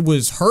Taker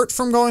was hurt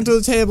from going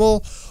through the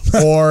table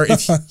or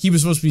if he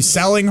was supposed to be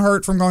selling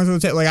hurt from going through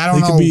the table. Like, I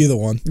don't know. It could be either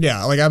one.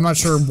 Yeah, like I'm not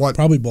sure what.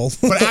 Probably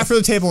both. But after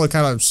the table, it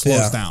kind of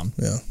slows down.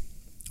 Yeah.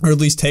 Or at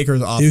least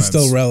Taker's offense He was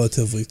still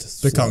relatively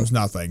becomes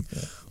slow. nothing.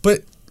 Yeah.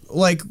 But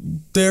like,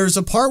 there's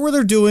a part where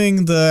they're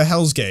doing the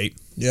Hell's Gate.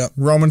 Yeah.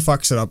 Roman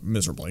fucks it up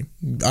miserably.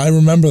 I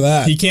remember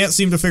that. He can't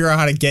seem to figure out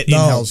how to get in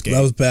Hell's Gate.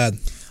 That was bad.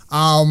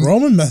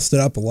 Roman messed it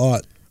up a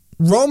lot.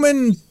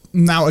 Roman,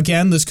 now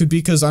again, this could be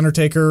because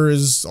Undertaker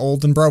is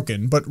old and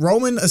broken, but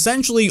Roman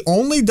essentially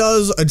only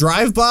does a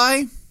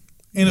drive-by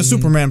and a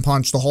Superman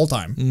punch the whole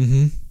time.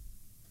 Mm-hmm.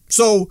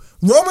 So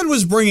Roman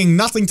was bringing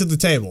nothing to the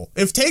table.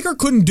 If Taker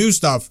couldn't do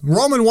stuff,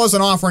 Roman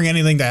wasn't offering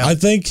anything to help. I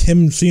think him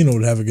and Cena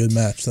would have a good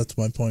match. That's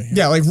my point here.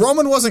 Yeah, like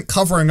Roman wasn't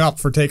covering up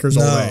for Taker's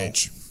old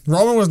age.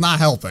 Roman was not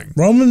helping.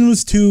 Roman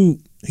was too...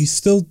 He's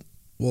still...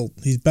 Well,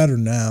 he's better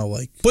now.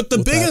 But the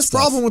biggest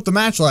problem with the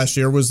match last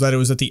year was that it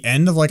was at the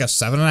end of like a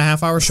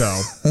 7.5-hour show,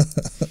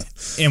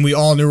 and we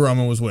all knew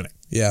Roman was winning.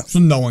 Yeah. So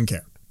no one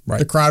cared. Right.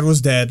 The crowd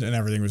was dead, and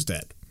everything was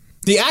dead.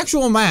 The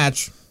actual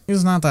match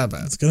is not that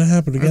bad. It's going to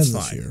happen again That's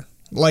this fine. year.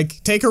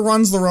 Like, Taker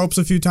runs the ropes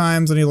a few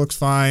times, and he looks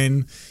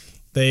fine.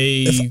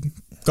 They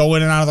go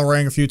in and out of the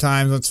ring a few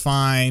times, that's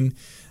fine.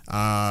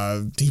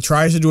 He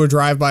tries to do a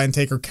drive-by and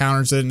Taker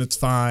counters it and it's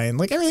fine.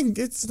 Like everything,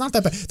 it's not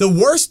that bad. The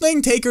worst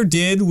thing Taker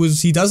did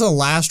was he does a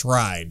last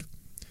ride.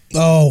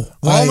 Oh,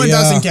 Roman yeah.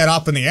 doesn't get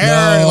up in the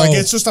air. No. Like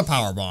it's just a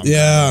powerbomb.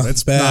 Yeah,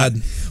 it's bad.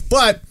 not-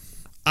 but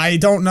I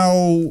don't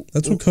know.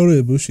 That's what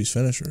Kota Ibushi's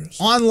finisher is.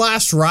 On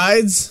last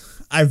rides,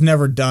 I've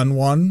never done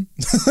one.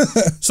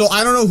 So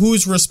I don't know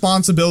whose For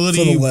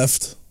responsibility the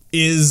lift.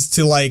 is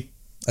to like.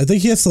 I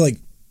think he has to like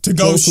to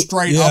go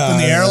straight up in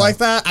the air like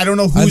that. I don't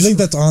know who's... I think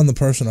that's on the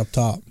person up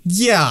top.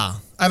 Yeah.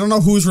 I don't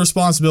know whose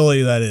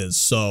responsibility that is,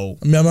 so...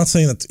 I mean, I'm not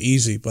saying that's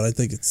easy, but I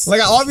think it's...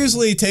 Like,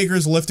 obviously,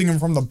 Taker's lifting him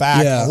from the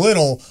back a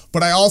little,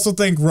 but I also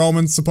think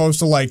Roman's supposed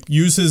to, like,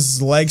 use his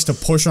legs to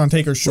push on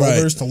Taker's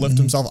shoulders to lift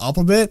himself up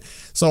a bit,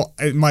 so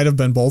it might have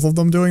been both of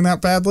them doing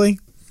that badly.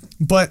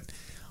 But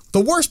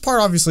the worst part,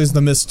 obviously, is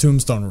the missed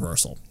tombstone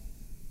reversal.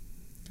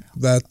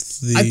 That's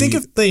the... I think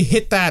if they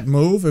hit that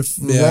move, if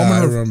Yeah,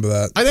 Roman... I remember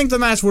that. I think the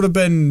match would have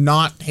been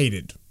not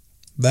hated.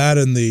 That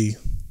and the...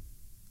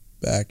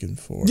 back and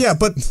forth. Yeah,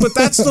 but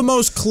that's the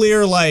most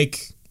clear,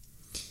 like,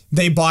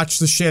 they botched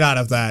the shit out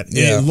of that.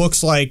 Yeah. It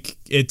looks like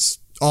it's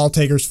all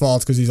Taker's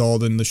fault because he's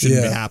old and this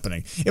shouldn't be Yeah.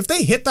 happening. If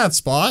they hit that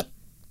spot,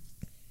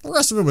 the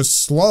rest of it was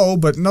slow,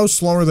 but no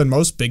slower than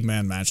most big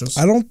man matches.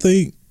 I don't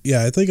think...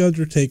 Yeah, I think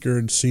Undertaker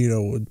and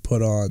Cena would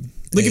put on...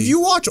 Like, if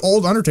you watch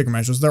old Undertaker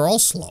matches, they're all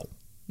slow.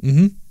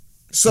 Mm-hmm.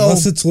 So...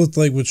 Unless it's looked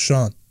like with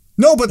Shawn.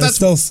 No, but that's...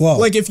 still slow.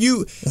 Like, if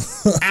you...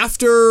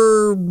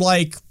 after,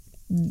 like...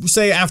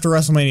 Say after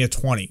WrestleMania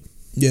 20...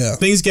 Yeah.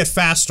 Things get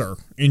faster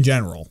in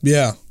general.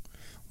 Yeah.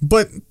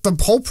 But the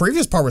whole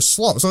previous part was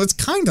slow, so it's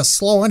kind of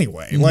slow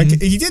anyway. Mm-hmm. Like,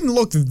 he didn't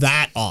look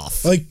that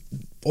off. Like,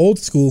 old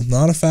school,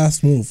 not a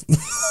fast move.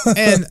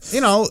 And,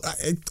 you know,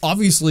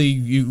 obviously,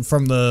 you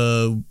from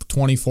the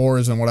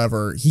 24s and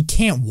whatever, he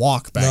can't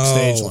walk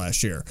backstage No.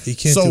 last year. He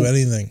can't do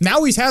anything.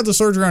 Now he's had the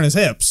surgery on his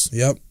hips.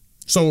 Yep.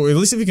 So at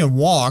least if he can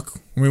walk,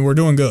 I mean, we're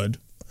doing good.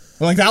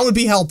 Like, that would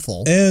be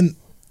helpful. And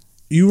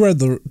you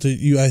read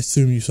I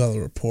assume you saw the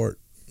report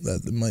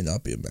that it might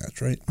not be a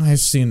match, right? I've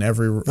seen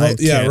every... Well,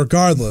 yeah,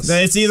 regardless.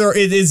 It's either...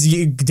 It is...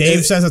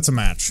 Dave says it's a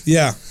match.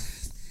 Yeah.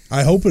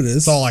 I hope it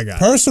is. That's all I got.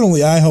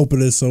 Personally, I hope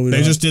it is. So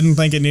They just didn't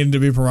think it needed to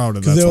be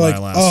promoted. That's they're why like, I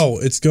laughed. oh,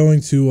 it's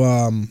going to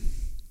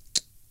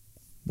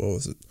what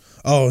was it?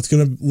 Oh, it's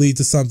going to lead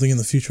to something in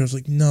the future. I was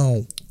like,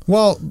 no,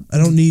 Well, I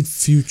don't need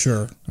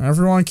future.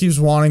 everyone keeps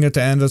wanting it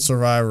to end at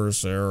Survivor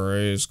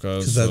Series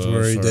because that's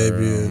where he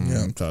debuted.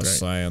 Yeah, just great.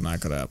 saying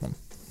that could happen.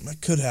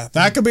 That could happen.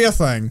 That could be a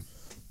thing.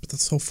 But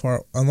that's so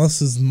far. Unless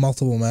there's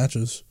multiple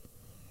matches,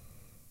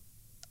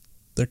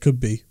 there could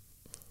be.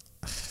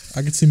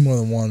 I could see more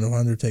than one if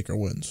Undertaker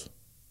wins.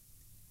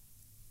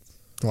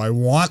 Do I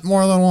want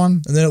more than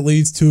one? And then it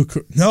leads to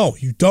no,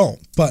 you don't.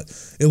 But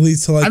it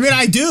leads to like I mean,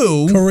 I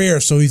do. career.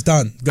 So he's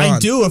done. Gone. I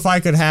do if I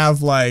could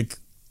have like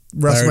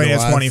Buried WrestleMania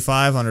alive.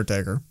 25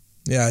 Undertaker.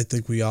 Yeah, I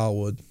think we all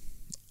would.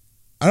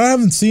 I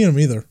haven't seen him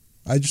either.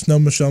 I just know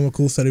Michelle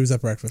McCool said he was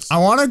at breakfast.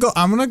 I'm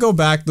gonna go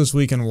back this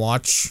week and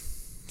watch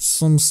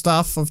some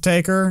stuff of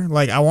Taker.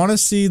 Like, I want to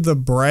see the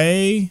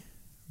Bray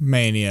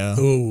Mania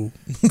Ooh.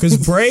 because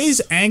Bray's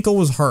ankle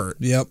was hurt.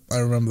 Yep, I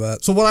remember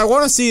that. So what I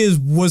want to see is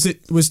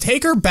was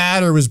Taker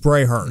bad or was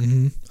Bray hurt?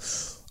 Mm-hmm.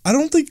 I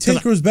don't think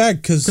Taker was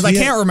bad because I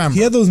can't remember.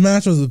 He had those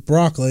matches with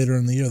Brock later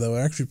in the year that were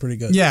actually pretty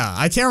good. Yeah,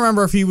 I can't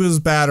remember if he was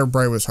bad or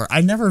Bray was hurt.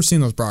 I've never seen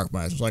those Brock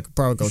matches. Like,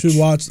 probably go. You should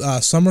watch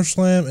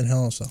SummerSlam and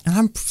Hell in a Cell.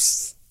 And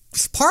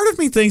part of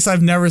me thinks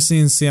I've never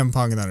seen CM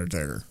Punk and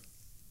Undertaker.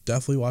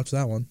 Definitely watch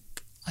that one.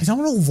 I don't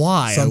know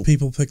why. Some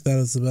people pick that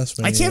as the best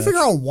I Mania can't match. figure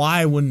out why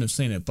I wouldn't have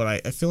seen it, but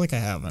I feel like I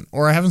haven't.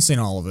 Or I haven't seen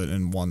all of it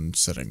in one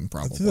sitting, I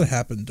probably. think that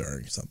happened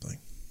during something.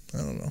 I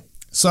don't know.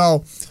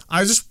 So,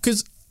 I just,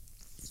 because,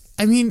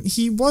 I mean,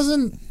 he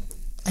wasn't,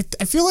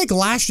 I feel like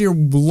last year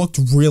looked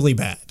really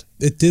bad.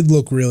 It did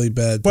look really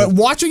bad, But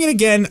watching it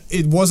again,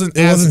 it wasn't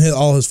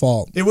all his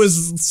fault. It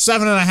was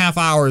 7.5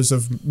 hours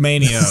of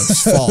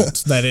Mania's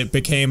fault that it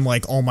became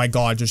like, oh my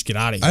God, just get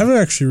out of I here.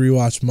 haven't actually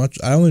rewatched much.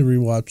 I only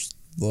rewatched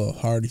the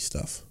Hardy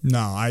stuff. No,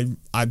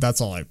 I that's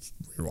all I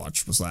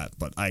rewatched was that.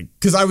 But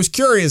because I was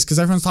curious because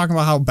everyone's talking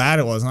about how bad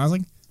it was, and I was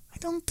like, I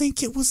don't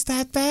think it was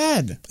that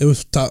bad. It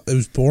was tough. It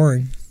was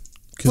boring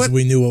because But-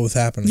 we knew what was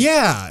happening.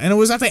 Yeah, and it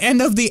was at the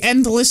end of the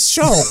endless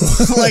show.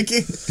 Like,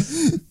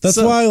 That's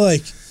so- why,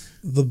 like,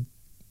 the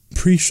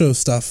pre-show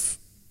stuff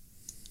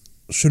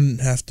shouldn't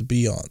have to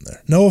be on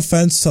there. No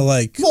offense to,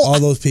 like, Well, all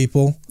those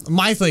people.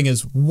 my thing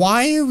is,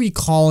 why are we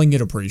calling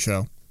it a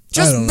pre-show?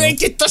 Just don't know.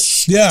 make it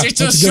Yeah,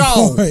 it's a that's a good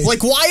show. point.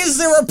 Like, why is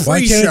there a pre-show? Why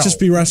can't it just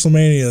be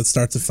WrestleMania that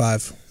starts at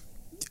 5?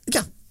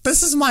 Yeah,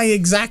 this is my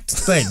exact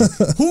thing.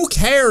 Who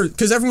cares?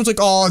 Because everyone's like,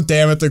 oh,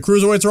 damn it, the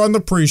Cruiserweights are on the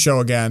pre-show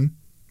again.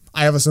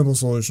 I have a simple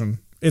solution.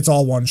 It's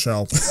all one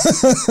show.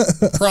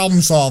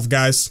 Problem solved,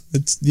 guys.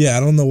 I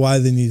don't know why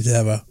they need to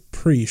have a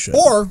pre-show.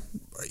 Or,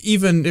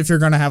 even if you're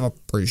going to have a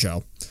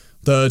pre-show,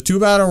 the 2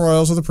 Battle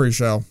Royals are the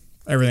pre-show.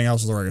 Everything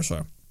else is the regular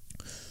show.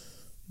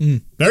 There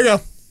you go.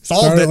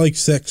 Solved Start it. at like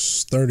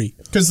 6:30.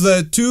 Because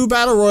the 2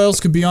 Battle Royals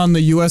could be on the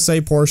USA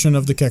portion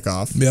of the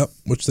kickoff. Yep,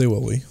 which they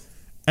will be.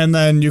 And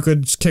then you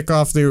could kick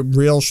off the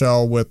real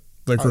show with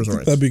the I think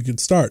Cruiserweights. that'd be a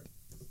good start.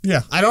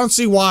 Yeah, I don't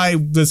see why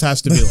this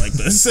has to be like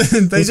this.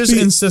 They just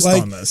insist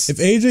like, on this. If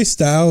AJ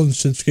Styles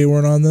and Shinsuke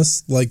weren't on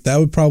this, like, that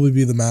would probably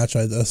be the match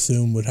I'd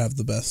assume would have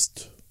the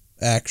best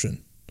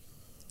action.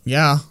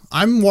 Yeah,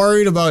 I'm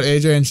worried about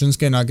AJ and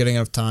Shinsuke not getting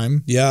enough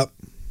time. Yep.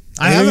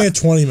 I I think haven't- at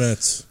 20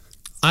 minutes.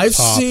 I've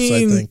Tops, I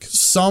seen think.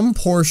 some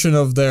portion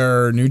of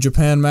their New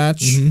Japan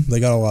match.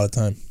 They got a lot of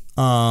time.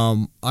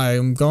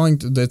 I'm going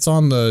to. It's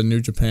on the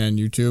New Japan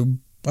YouTube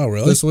Oh,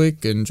 really? this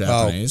week in Oh,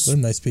 Japanese. they're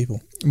nice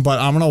people. But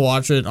I'm gonna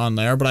watch it on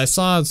there. But I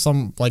saw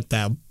some like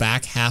that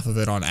back half of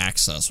it on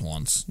Access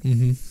once.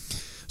 Mm-hmm.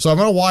 So I'm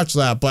gonna watch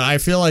that. But I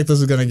feel like this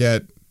is gonna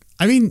get.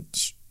 I mean,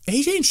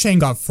 AJ and Shane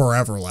got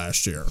forever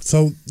last year.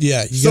 So,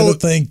 yeah, you So gotta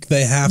think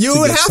they have to You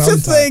would get have some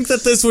to time. think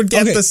that this would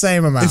get Okay, the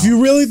same amount. If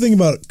you really think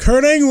about it,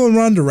 Kurt Angle and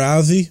Ronda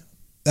Rousey,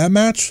 that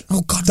match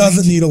Oh, God, doesn't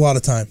Randy. need a lot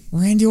of time.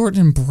 Randy Orton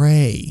and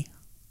Bray.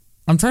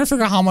 I'm trying to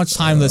figure out how much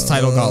time this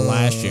title got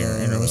last year,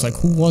 and it was like,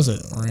 who was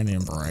it? Randy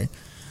and Bray.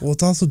 Well,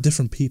 it's also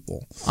different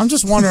people. I'm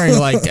just wondering,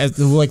 like,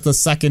 like the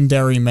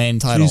secondary main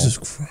title, Jesus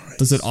Christ.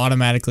 does it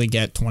automatically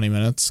get 20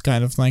 minutes,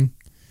 kind of thing?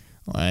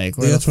 Like,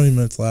 They got 20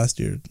 minutes last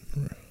year.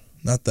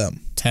 Not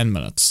them. 10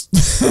 minutes.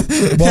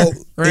 Well,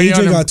 Randy AJ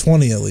Orton- got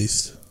 20 at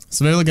least.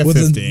 So maybe we'll get With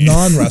 15. a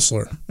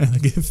non-wrestler. I'll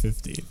get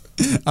 15.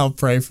 I'll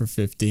pray for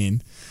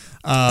 15.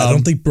 I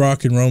don't think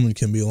Brock and Roman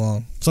can be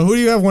long. So who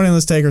do you have winning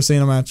this Taker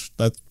Cena match?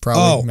 That's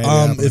probably maybe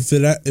happening.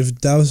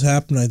 if that was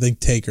happening, I think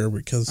Taker,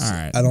 because All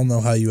right. I don't know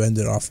how you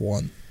ended off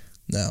one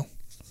now.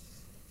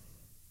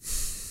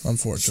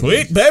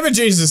 Unfortunately. Sweet baby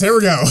Jesus, here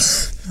we go.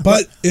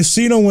 But if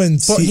Cena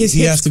wins, But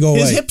he has to go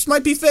his away. hips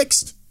might be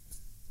fixed.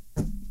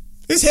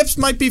 His hips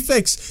might be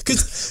fixed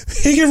because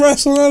He can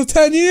wrestle another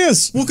 10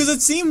 years.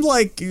 it seemed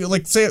like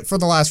say it for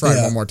the last ride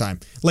Yeah. one more time.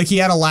 Like he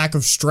had a lack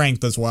of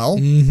strength as well.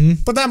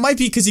 Mm-hmm. But that might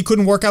be because he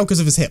couldn't work out because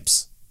of his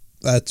hips.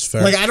 That's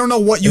fair. Like I don't know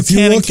what you if can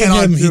you and look at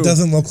cannot him, do. he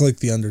doesn't look like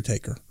the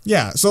Undertaker.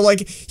 Yeah, so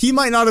like he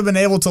might not have been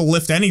able to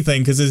lift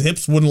anything because his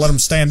hips wouldn't let him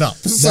stand up.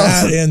 So,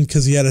 That and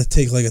because he had to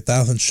take like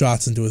 1,000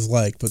 shots into his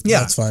leg, but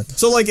yeah, that's fine.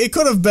 So like it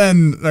could have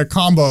been a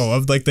combo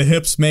of like the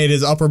hips made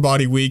his upper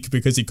body weak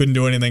because he couldn't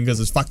do anything because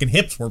his fucking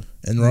hips were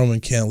And Roman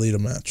can't lead a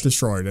match.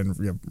 destroyed. And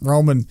yeah,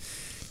 Roman,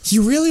 he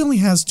really only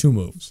has 2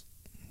 moves.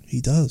 He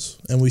does.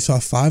 And we saw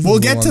 5 We'll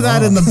of them get to on that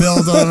Raw. in the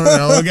build.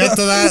 We'll get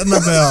to that in the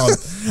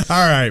build.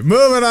 All right,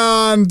 moving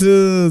on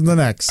to the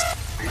next.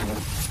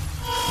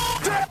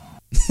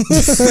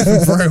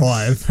 Bray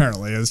Wyatt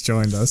apparently has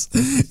joined us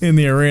in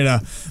the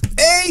arena.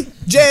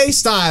 AJ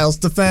Styles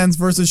defends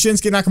versus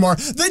Shinsuke Nakamura.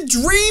 The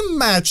dream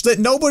match that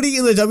nobody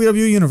in the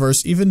WWE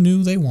universe even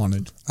knew they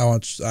wanted. I'm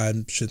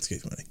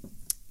Shinsuke's winning.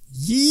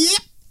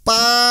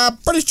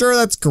 Yep, pretty sure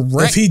that's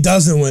correct. If he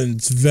doesn't win,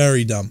 it's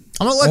very dumb.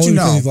 I'm going to let Only you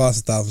because know. he's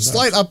lost 1,000 times.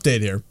 Slight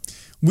update here.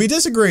 We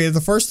disagreed at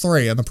the first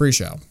 3 on the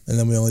pre-show. And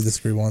then we only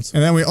disagree once.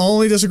 And then we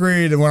only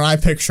disagreed when I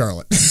picked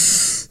Charlotte.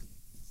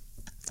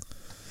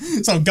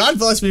 So God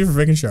bless me for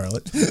picking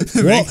Charlotte.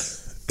 Well,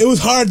 it was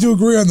hard to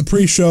agree on the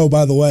pre-show,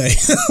 by the way.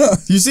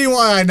 You see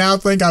why I now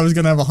think I was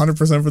going to have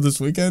 100% for this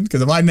weekend?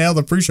 Because if I nail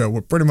the pre-show,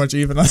 we're pretty much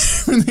even on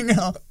everything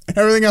else.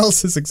 Everything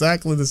else is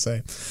exactly the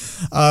same.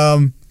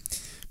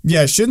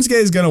 Yeah, Shinsuke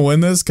is going to win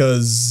this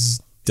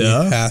because, He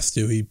duh. has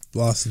to. He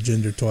lost to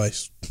Jinder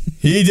twice.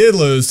 He did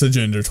lose to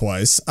Jinder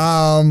twice.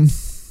 And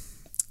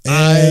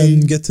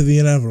get to the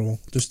inevitable.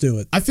 Just do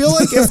it. I feel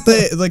like if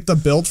they, like the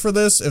build for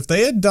this, if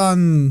they had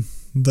done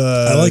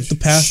the... I like the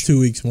past 2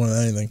 weeks more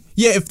than anything.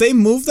 Yeah, if they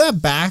moved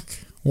that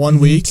back 1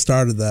 week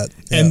Started that.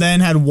 Yeah. and then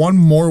had one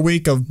more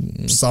week of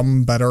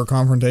some better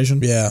confrontation,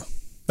 Yeah.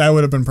 that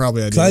would have been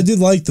probably ideal. Because I did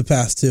like the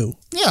past 2.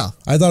 Yeah,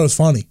 I thought it was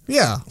funny.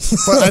 yeah.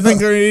 But I think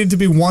there needed to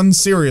be one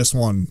serious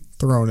one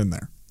thrown in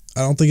there.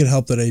 I don't think it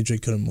helped that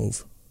AJ couldn't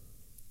move.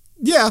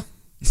 Yeah,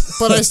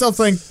 but I still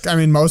think, I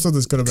mean, most of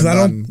this could have been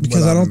done.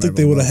 Because I don't think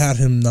they would have had. had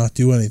him not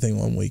do anything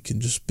 1 week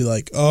and just be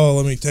like, oh,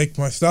 let me take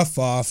my stuff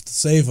off to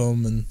save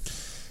him. And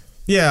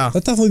Yeah,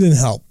 that definitely didn't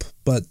help.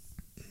 But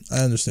I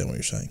understand what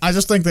you're saying. I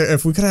just think that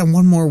if we could have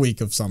one more week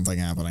of something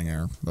happening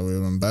here, that would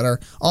have been better.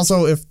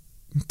 Also, if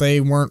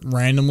they weren't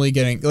randomly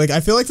getting, like, I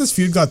feel like this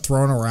feud got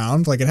thrown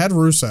around. Like, it had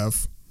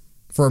Rusev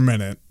for a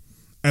minute,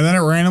 and then it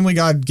randomly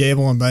got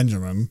Gable and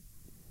Benjamin.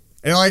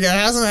 And, like, it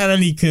hasn't had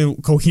any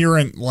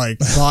coherent, like,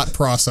 thought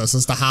process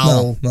as to how.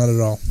 No, not at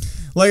all.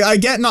 Like,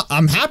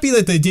 I'm happy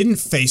that they didn't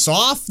face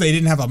off. They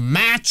didn't have a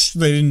match.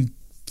 They didn't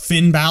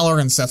Finn Balor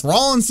and Seth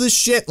Rollins this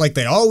shit like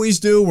they always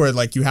do, where,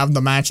 like, you have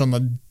the match on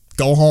the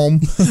go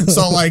home.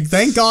 So, like,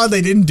 thank God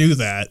they didn't do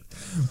that.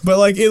 But,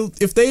 like,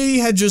 if they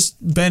had just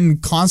been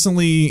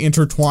constantly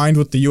intertwined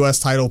with the U.S.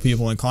 title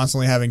people and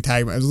constantly having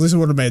tag matches, at least it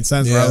would have made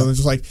sense rather than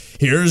just, like,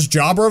 here's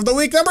Jobber of the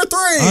Week number 3.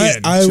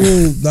 I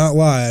will not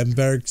lie. I'm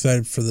very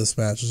excited for this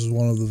match. This is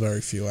one of the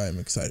very few I am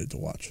excited to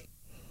watch.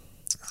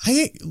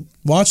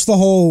 Watch the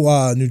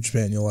whole New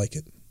Japan. You'll like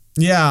it.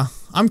 Yeah.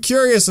 I'm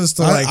curious as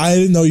to, like... I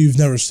didn't know you've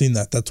never seen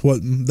that.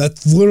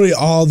 That's literally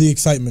all the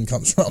excitement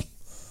comes from.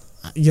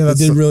 Yeah,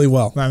 They did really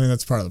well. I mean,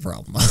 that's part of the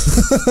problem.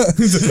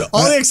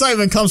 All the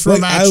excitement comes from a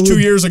Like, match 2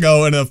 years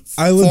ago in a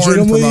I foreign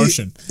legitimately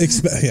promotion.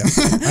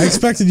 I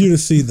expected you to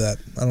see that.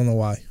 I don't know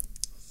why.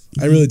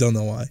 I really don't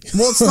know why.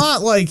 Well, it's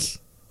not like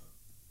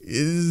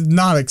it's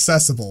not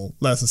accessible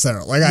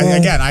necessarily. Like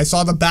I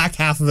saw the back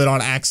half of it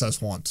on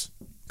Access once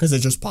because it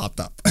just popped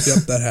up. Yep,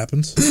 that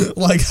happens.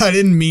 Like I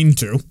didn't mean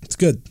to. It's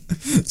good.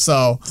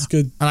 So It's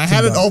good. And I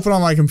had it open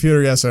on my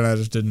computer yesterday. And I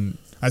just didn't.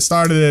 I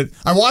started it.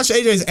 I watched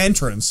AJ's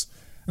entrance.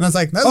 And I was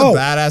like, that's a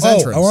badass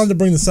entrance. I wanted to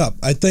bring this up.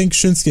 I think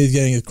Shinsuke's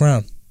getting his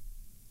crown.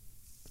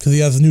 Because he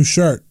has a new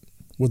shirt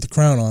with the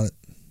crown on it.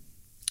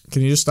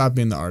 Can you just stop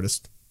being the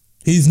artist?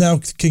 He's now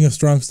King of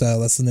Strong Style.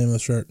 That's the name of the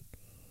shirt.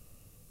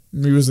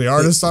 He was the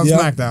artist on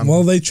SmackDown.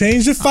 Well, they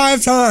changed it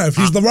 5 times.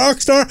 He's the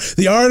rock star,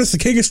 the artist, the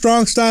King of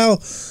Strong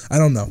Style. I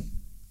don't know.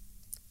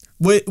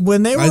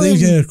 When they were I think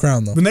he's getting a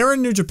crown, though. When they were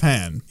in New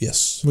Japan,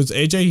 Yes. was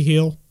AJ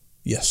heel?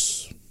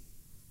 Yes.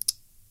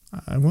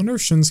 I wonder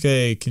if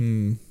Shinsuke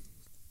can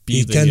be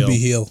He the can heel. be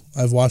heel.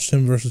 I've watched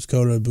him versus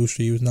Kota Ibushi.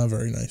 He was not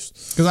very nice.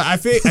 Because I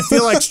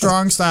feel like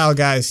strong style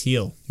guys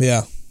heel.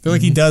 Yeah. I feel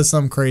like he does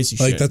some crazy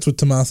Like, shit. that's what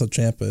Tommaso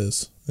Ciampa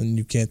is. And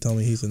you can't tell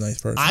me he's a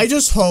nice person. I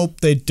just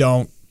hope they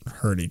don't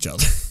hurt each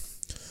other.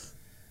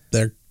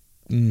 They're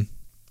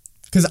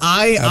Because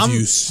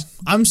abuse.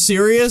 I'm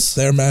serious.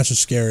 Their match is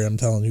scary. I'm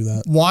telling you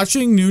that.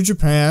 Watching New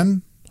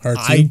Japan,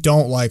 Hurts I you?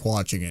 don't like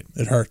watching it.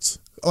 It hurts.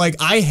 Like,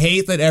 I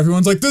hate that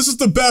everyone's like, this is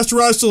the best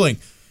wrestling.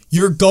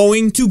 You're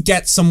going to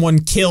get someone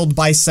killed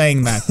by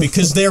saying that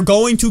because they're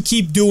going to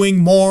keep doing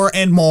more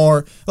and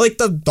more. Like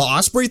the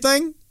Osprey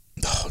thing.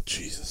 Oh,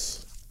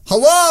 Jesus.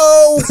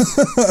 Hello.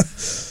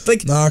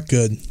 Like Not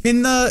good.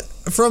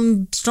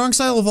 from Strong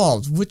Style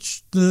Evolved,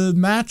 which the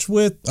match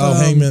with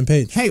Hangman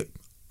Page. Hey,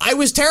 I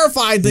was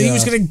terrified that he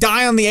was Yeah. going to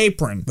die on the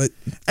apron, But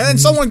and then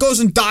someone goes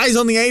and dies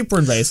on the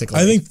apron. Basically,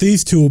 I think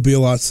these two will be a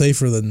lot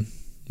safer than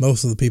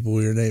most of the people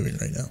we are naming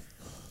right now.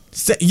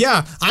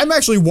 Yeah, I'm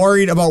actually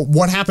worried about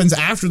what happens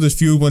after this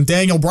feud when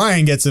Daniel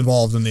Bryan gets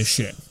involved in this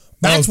shit.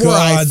 That's where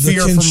I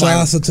fear the for my.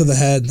 Kinshasa to the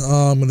head.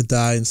 Oh, I'm gonna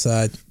die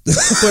inside.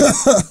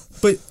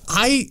 But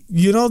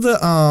you know the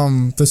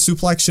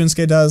suplex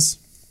Shinsuke does.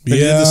 They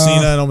did the Yeah.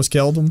 Cena and almost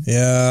killed him.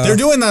 Yeah, They're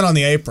doing that on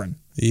the apron.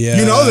 yeah.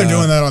 You know they're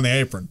doing that on the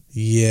apron.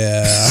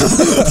 Yeah,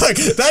 Like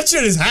that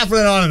shit is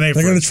happening on an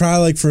apron. they're gonna try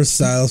like for a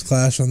Styles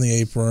Clash on the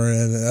apron,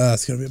 and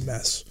it's gonna be a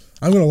mess.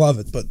 I'm gonna love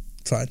it, but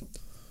it's fine.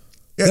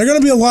 They're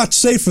gonna be a lot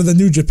safer than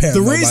New Japan.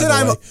 The though, reason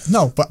by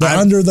the way. They're I'm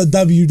under the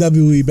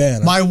WWE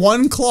banner. my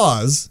one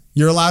clause,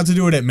 you're allowed to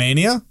do it at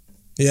Mania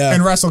Yeah,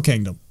 and Wrestle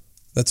Kingdom.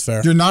 that's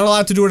fair. You're not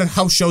allowed to do it at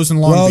house shows in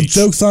Long Well, Beach.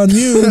 joke's on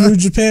you. New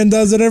Japan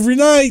does it every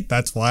night.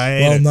 That's why I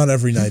hate Well, it. not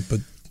every night,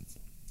 but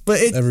But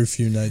every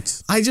few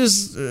nights.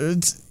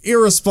 it's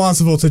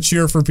irresponsible to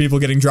cheer for people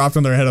getting dropped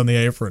on their head on the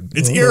apron.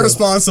 It's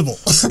irresponsible.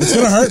 It's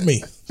gonna hurt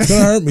me. It's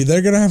gonna hurt me.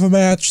 They're gonna have a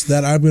match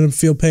that I'm gonna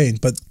feel pain,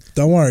 but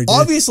don't worry.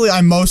 Obviously,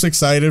 I'm most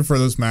excited for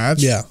this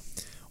match. Yeah.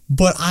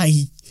 But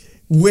I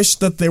wish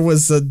that there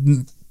was a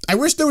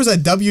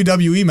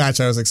WWE match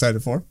I was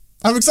excited for.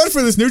 I'm excited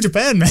for this New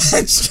Japan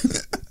match.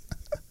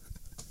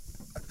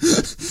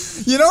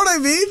 You know what I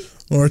mean?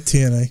 Or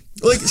TNA.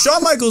 Like,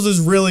 Shawn Michaels is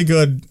really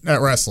good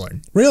at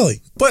wrestling.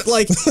 Really? But,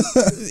 like,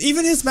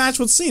 even his match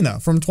with Cena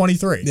from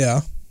 23.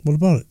 Yeah. What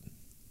about it?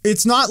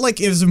 It's not, like,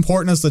 as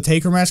important as the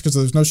Taker match because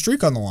there's no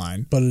streak on the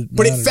line. But it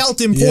it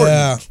felt important.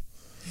 Yeah.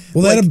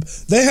 Well,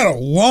 they had a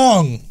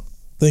long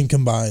thing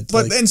combined.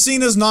 But like, and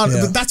Cena's not.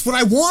 Yeah. But that's what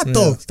I want,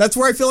 though. Yeah. That's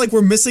where I feel like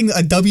we're missing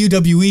a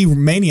WWE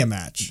Mania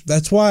match.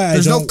 that's why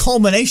There's no don't.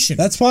 culmination.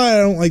 That's why I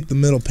don't like the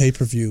middle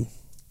pay-per-view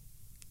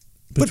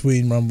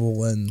between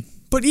Rumble and.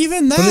 But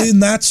even that, But in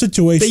that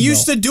situation, they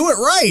used to do it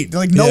right.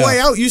 Like No Yeah. Way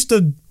Out used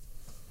to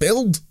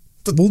build.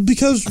 Well,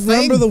 because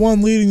remember the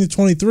one leading to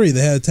 23,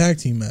 they had a tag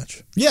team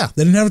match. Yeah.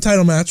 They didn't have a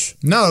title match.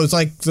 No, it was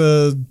like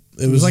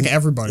it was like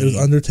everybody. It was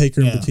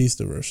Undertaker Yeah. and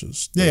Batista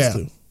versus Yeah. those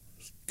two.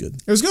 Good.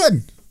 It was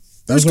good.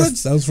 It was good.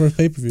 That was first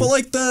pay-per-view. But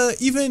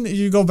like even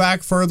you go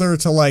back further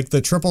to like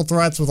the triple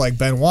threats with like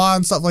Benoit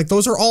and stuff, like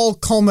those are all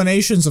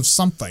culminations of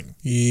something.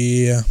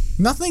 Yeah.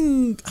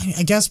 Nothing.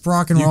 I guess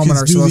Brock and You Roman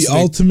could are do supposed the to be.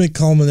 ultimate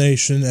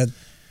culmination at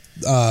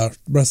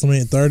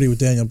WrestleMania 30 with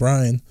Daniel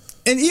Bryan.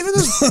 And even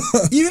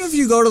if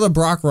you go to the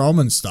Brock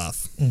Roman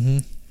stuff,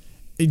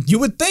 you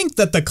would think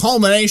that the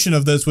culmination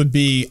of this would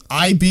be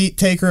I beat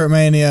Taker at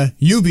Mania,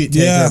 you beat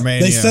Taker Yeah, at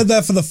Mania. they said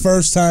that for the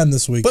first time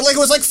this week. But like it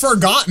was like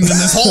forgotten in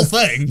this whole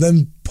thing.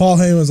 Then Paul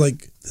Heyman was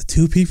like, the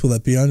two people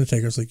that beat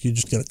Undertaker. It's like, you're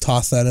just going to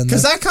toss that in there?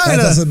 Because that kinda-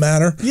 doesn't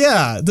matter.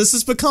 Yeah, this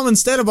has become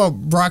instead about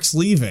Brock's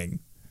leaving.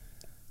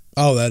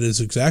 Oh, that is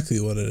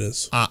exactly what it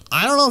is. I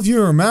don't know if you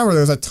remember,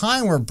 there was a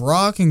time where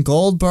Brock and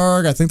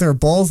Goldberg, I think they were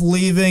both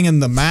leaving,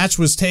 and the match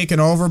was taken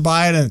over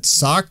by it, and it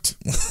sucked.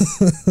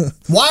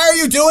 Why are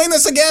you doing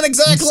this again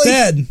exactly?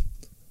 Instead,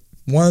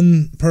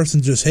 one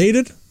person just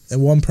hated,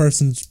 and one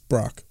person's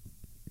Brock.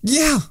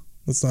 Yeah.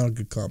 That's not a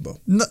good combo.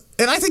 No,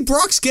 and I think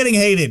Brock's getting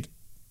hated.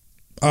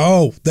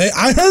 Oh,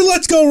 I heard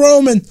Let's Go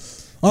Roman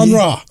on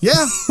Raw.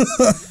 Yeah.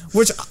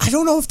 Which I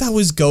don't know if that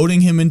was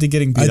goading him into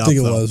getting beat up. I think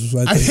it though. was.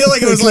 I feel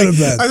like it was like could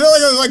have been. I feel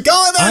like it was like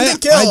go in there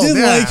and get killed. I did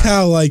Yeah. like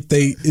how like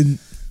they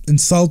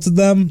insulted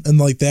them and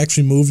like they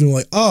actually moved and were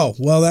like, oh,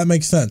 well, that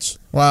makes sense.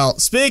 Well,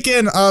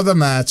 speaking of the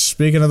match,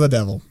 speaking of the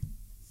devil.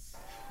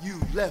 You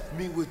left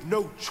me with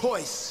no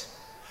choice.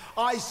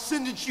 I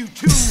sentenced you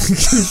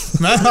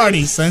to Matt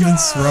Hardy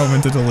sentenced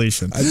Roman to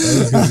deletion. I thought it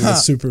was going to be a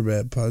super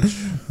bad punch.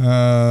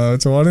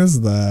 Which one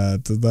is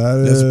that? That You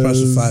have to is press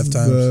it 5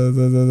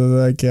 times.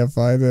 I can't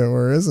find it.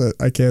 Where is it?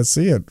 I can't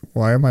see it.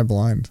 Why am I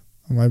blind?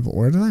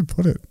 Where did I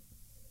put it?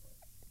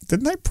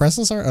 Didn't I press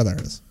this? Oh, there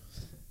it is.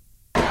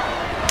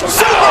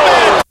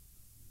 Superman!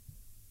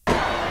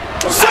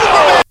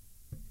 Superman!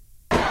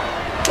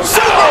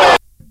 Superman!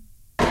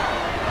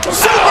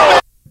 Superman!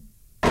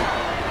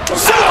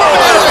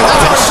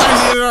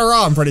 Superman! In a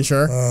row, I'm pretty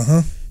sure.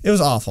 It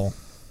was awful.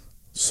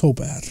 So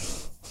bad.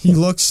 He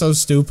looked so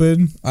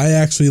stupid. I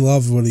actually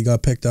loved when he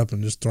got picked up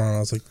and just thrown. I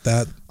was like,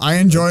 that. I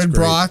enjoyed That's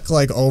great. Brock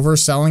like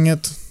overselling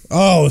it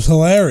Oh, it's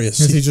hilarious.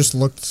 because he just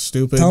looked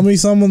stupid. Tell me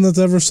someone that's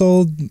ever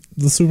sold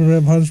the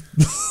Superman punch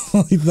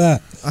like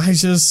that. I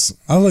was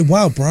like,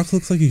 wow, Brock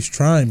looks like he's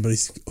trying, but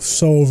he's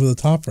so over the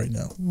top right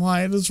now.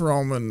 why does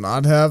Roman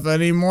not have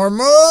any more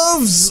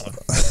moves?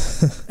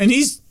 And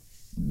he's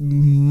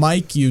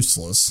Mike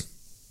useless.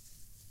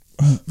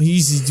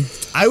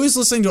 I was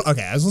listening to a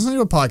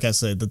podcast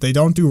today that they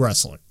don't do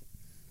wrestling.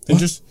 They're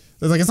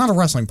like, it's not a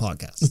wrestling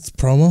podcast. It's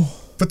promo?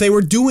 But they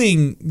were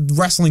doing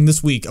wrestling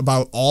this week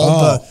about all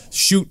the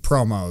shoot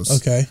promos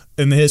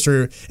in the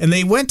history. And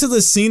they went to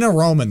the Cena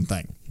Roman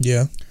thing.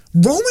 Yeah.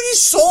 Roman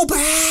is so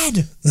bad.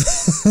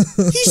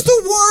 He's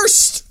the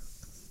worst.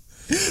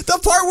 The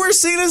part where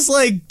Cena's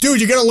like,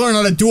 dude, you gotta learn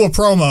how to do a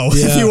promo.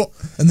 Yeah.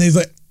 And he's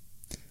like,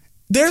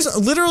 there's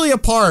literally a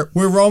part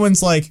where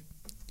Roman's like,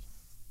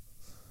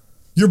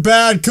 you're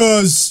bad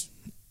cause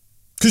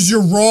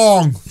you're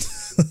wrong.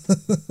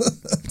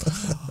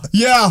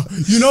 Yeah,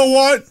 you know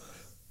what?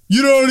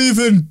 You're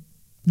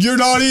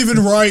not even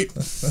right.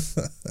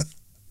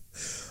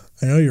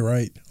 I know you're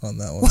right on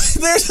that one.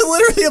 There's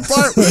literally a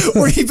part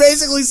where he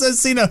basically says,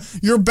 Cena,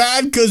 you're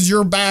bad because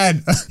you're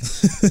bad.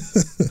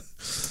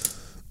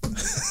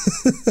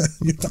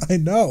 I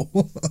know.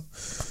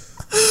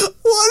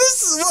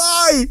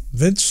 Why?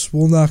 Vince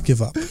will not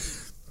give up.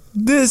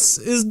 This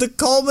is the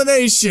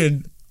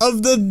culmination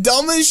of the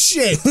dumbest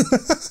shit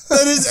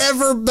that has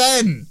ever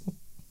been.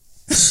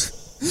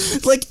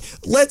 Like,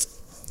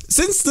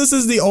 since this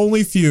is the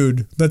only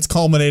feud that's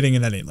culminating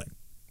in anything,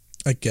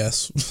 I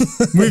guess.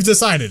 we've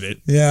decided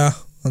it. Yeah,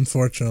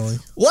 unfortunately.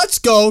 Let's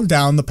go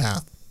down the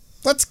path.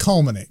 Let's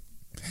culminate.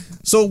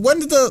 So when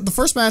did the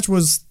first match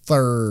was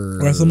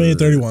WrestleMania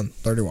 31.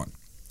 31.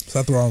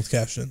 Seth Rollins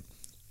cashed in.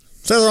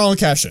 Seth Rollins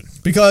cashed in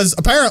because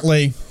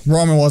apparently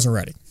Roman wasn't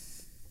ready.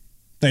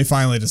 They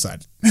finally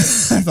decided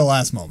at the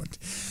last moment.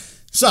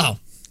 So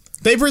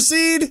they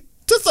proceed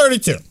to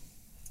 32.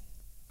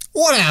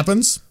 What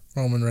happens?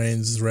 Roman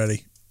Reigns is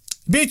ready.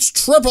 Beats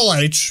Triple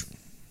H,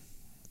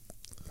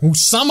 who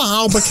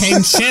somehow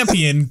became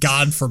champion,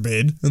 God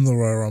forbid, In the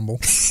Royal Rumble.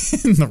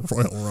 in the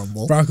Royal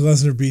Rumble. Brock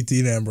Lesnar beat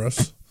Dean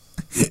Ambrose.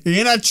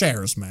 In a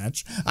chairs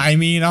match. I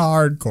mean a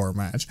hardcore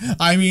match.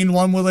 I mean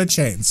one with a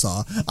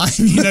chainsaw. I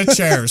mean a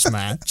chairs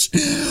match.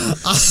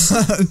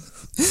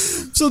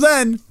 So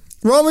then,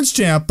 Roman's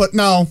champ, but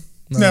no,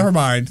 never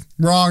mind.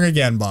 Wrong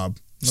again, Bob.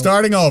 Nope.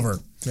 Starting over.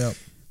 Yep.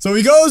 So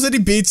he goes and he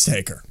beats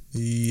Taker.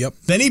 Yep.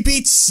 Then he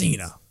beats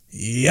Cena.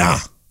 Yeah.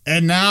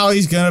 And now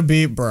he's going to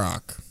beat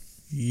Brock.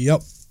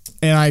 Yep.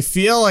 And I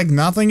feel like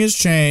nothing has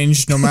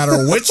changed no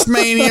matter which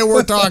Mania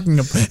we're talking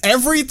about.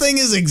 Everything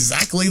is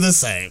exactly the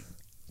same.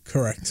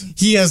 Correct.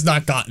 He has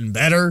not gotten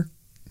better.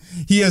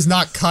 He has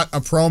not cut a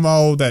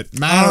promo that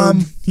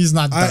mattered. He's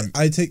not done.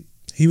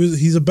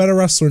 He's a better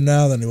wrestler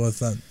now than he was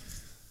then.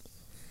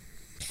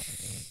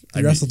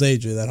 He wrestled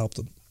AJ, that helped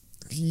him.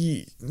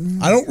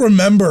 I don't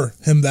remember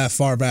him that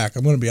far back.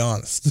 I'm going to be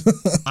honest.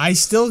 I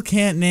still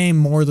can't name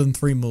more than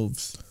 3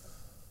 moves.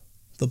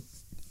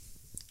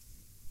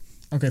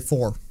 Okay,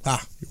 4. You're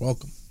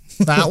welcome.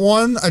 That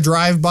one, a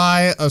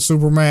drive-by, a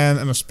Superman,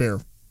 and a spear.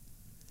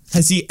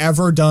 Has he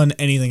ever done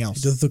anything else?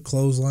 He does the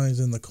clotheslines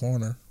in the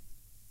corner.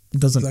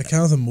 Does that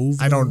count as a move?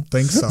 I don't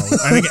think so.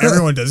 I think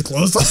everyone does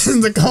clotheslines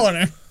in the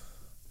corner.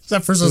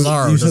 Except for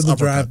Cesaro. You said the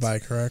drive-by,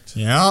 correct?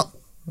 Yeah.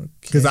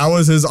 Because that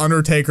was his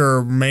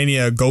Undertaker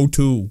Mania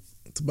go-to.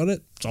 That's about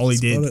it. That's all he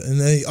did.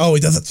 And then he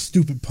does that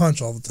stupid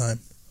punch all the time.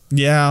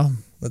 Yeah.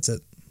 That's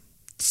it.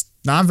 It's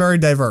not very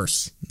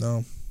diverse.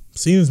 No.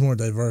 Cena's more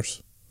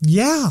diverse.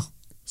 Yeah.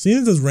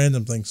 Cena does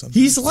random things sometimes.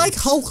 He's like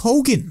Hulk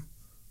Hogan.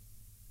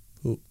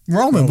 Who?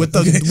 Roman with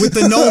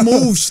the no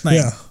moves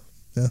thing.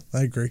 Yeah,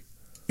 I agree.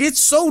 It's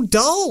so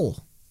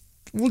dull.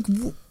 Look,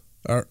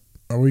 are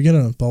we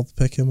gonna both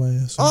pick him? I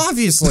assume?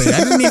 Obviously,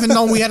 I didn't even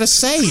know we had to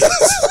say it.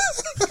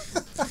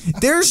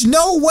 There's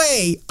no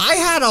way. I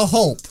had a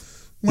hope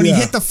when he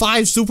hit the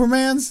 5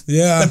 Supermans.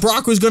 Yeah, that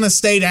Brock was gonna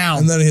stay down,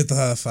 and then he hit the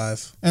high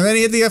 5, and then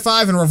he hit the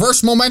F5, and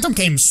reverse momentum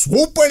came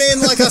swooping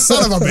in like a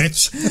son of a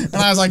bitch. And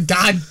I was like,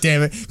 God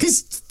damn it,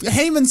 because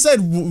Heyman said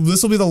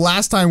this will be the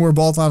last time we're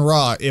both on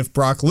Raw if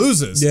Brock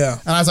loses. Yeah,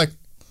 and I was like,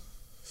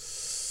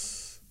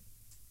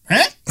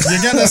 huh?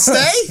 You're gonna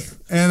stay?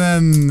 And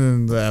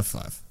then the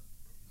F5.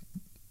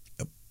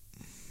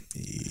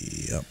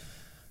 Yep.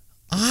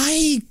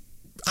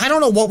 I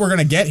don't know what we're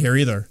gonna get here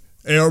either.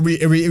 Are we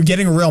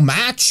getting a real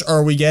match? Or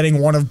are we getting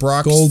one of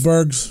Brock's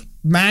Goldberg's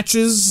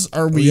matches?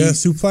 Are we a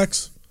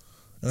suplex?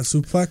 A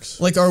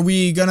suplex? Like, are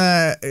we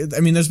gonna? I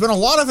mean, there's been a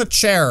lot of a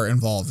chair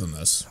involved in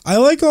this. I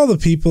like all the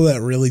people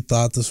that really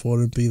thought this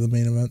wouldn't be the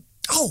main event.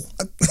 Oh,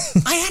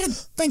 I had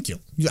it. Thank you.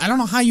 I don't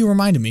know how you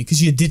reminded me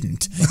because you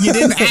didn't. You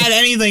didn't add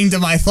anything to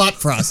my thought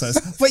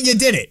process, but you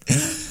did it.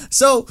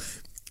 So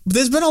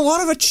there's been a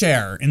lot of a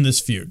chair in this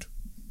feud.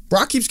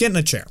 Brock keeps getting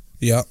a chair.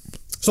 Yep.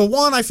 So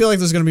one, I feel like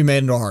this is going to be made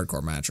into a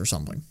hardcore match or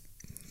something.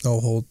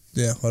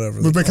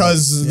 Whatever.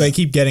 Because they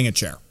keep getting a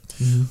chair.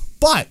 Mm-hmm.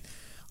 But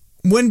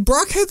when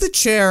Brock had the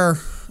chair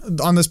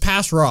on this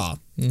past Raw,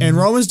 and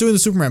Roman's doing the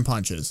Superman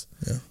punches,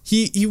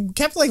 he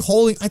kept like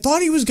holding. I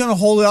thought he was going to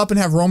hold it up and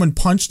have Roman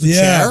punch the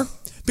chair.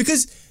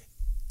 Because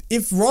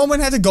if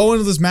Roman had to go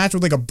into this match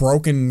with like a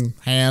broken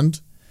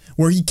hand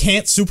where he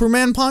can't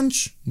Superman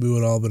punch, we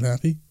would all have been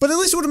happy. But at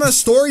least it would have been a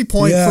story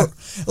point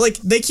for, like,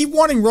 they keep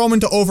wanting Roman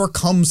to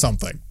overcome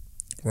something.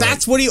 Right.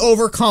 That's what he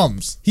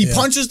overcomes. He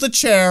punches the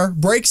chair,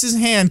 breaks his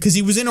hand because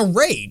he was in a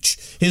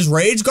rage. His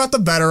rage got the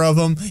better of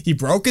him. He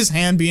broke his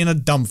hand being a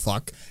dumb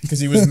fuck because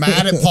he was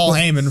mad at Paul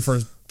Heyman for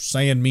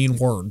saying mean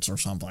words or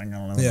something. I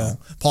don't know. Yeah.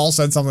 Paul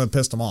said something that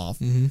pissed him off.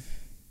 Mm-hmm.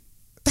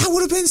 That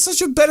would have been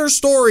such a better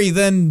story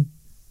than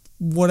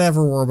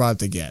whatever we're about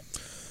to get.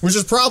 Which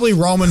is probably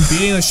Roman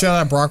beating the shit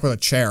out of Brock with a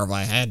chair, if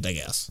I had to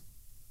guess.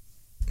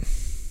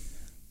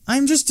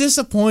 I'm just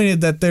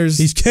disappointed that there's...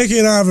 He's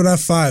kicking out of an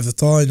F5,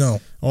 that's all I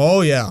know. Oh,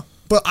 yeah.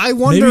 But I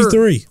wonder... Maybe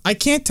 3. I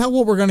can't tell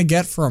what we're going to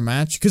get for a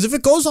match. Because if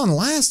it goes on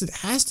last, it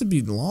has to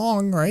be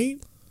long, right?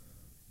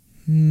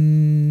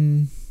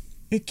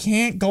 It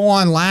can't go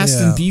on last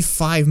and be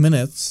 5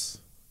 minutes.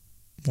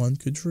 One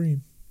could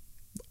dream.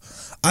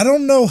 I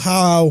don't know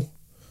how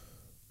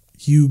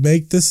you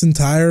make this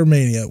entire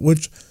Mania,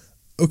 which...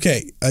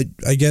 Okay,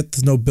 I get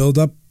there's no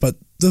build-up, but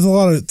there's a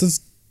lot of... There's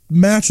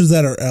matches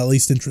that are at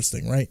least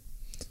interesting, right?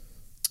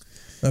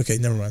 Okay,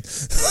 never mind.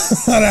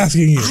 Not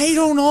asking you. I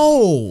don't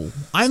know.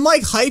 I'm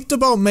like hyped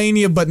about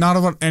Mania, but not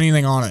about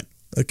anything on it.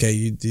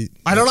 Okay,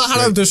 I don't know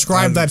how to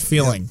describe that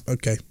feeling. Yeah,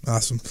 okay,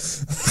 awesome.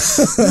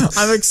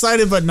 I'm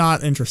excited, but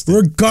not interested.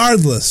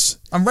 Regardless,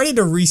 I'm ready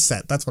to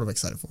reset. That's what I'm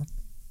excited for.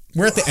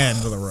 We're at the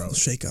end of the road.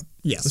 Shake up.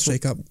 Yes, the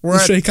shake up. We're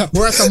at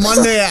the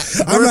Monday.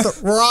 We're at the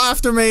Raw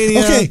after Mania.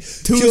 Okay,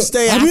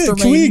 Tuesday after Mania.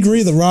 Can we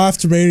agree the Raw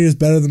after Mania is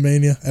better than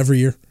Mania every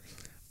year?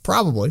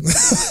 Probably.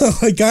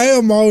 Like I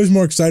am always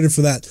more excited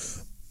for that.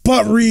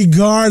 But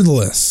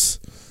regardless,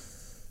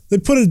 they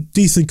put a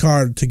decent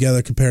card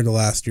together compared to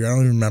last year. I don't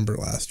even remember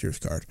last year's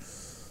card.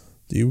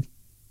 Do you?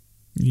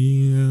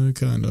 Yeah,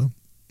 kind of.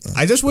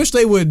 I just wish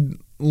they would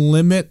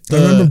limit I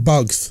remember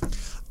Bugs.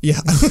 Yeah.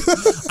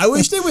 I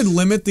wish they would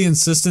limit the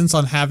insistence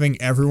on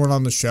having everyone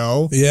on the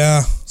show.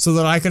 Yeah. So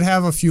that I could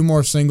have a few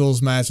more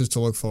singles matches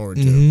to look forward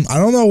to. I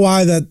don't know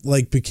why that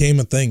like became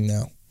a thing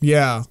now.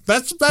 Yeah.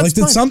 That's like,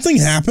 did something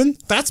happen?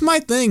 That's my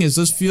thing, is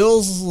this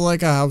feels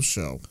like a house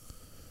show.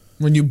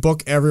 When you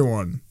book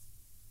everyone.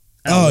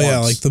 Oh, once. Yeah,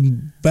 like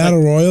the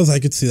Battle Royals, I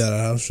could see that at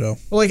a house show.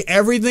 Like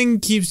everything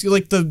keeps,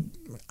 like the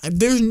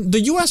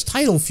U.S.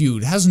 title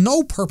feud has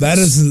no purpose. That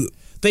is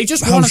they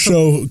just house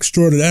show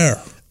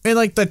extraordinaire. And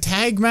like the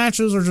tag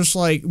matches are just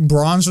like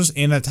Braun's just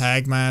in a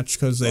tag match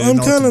because they. I'm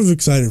kind of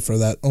excited for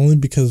that only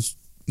because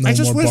I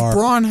just wish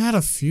Braun had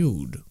a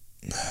feud,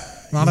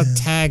 not a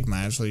tag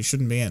match that he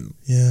shouldn't be in.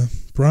 Yeah,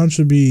 Braun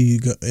should be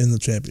in the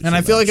championship. And I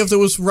feel like if it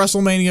was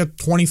WrestleMania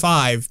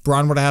 25,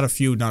 Braun would have had a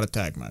feud, not a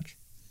tag match.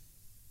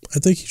 I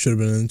think he should have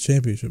been in the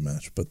championship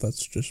match, but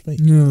that's just me.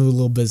 You're a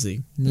little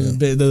busy. Yeah.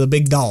 The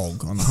big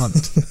dog on the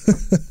hunt.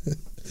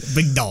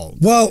 Big dog.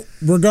 Well,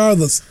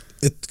 regardless,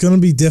 it's going to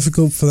be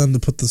difficult for them to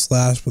put this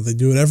last, but they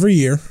do it every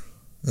year,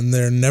 and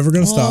they're never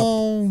going to stop.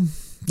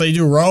 They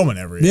do Roman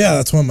every year. Yeah,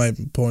 that's what my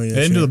point is.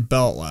 They didn't do the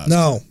belt last year.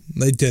 No,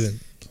 they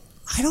didn't.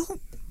 I don't...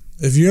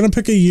 If you're going to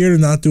pick a year to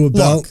not do a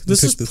belt... Look,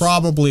 this is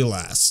probably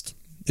last.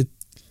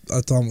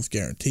 That's almost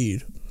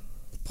guaranteed.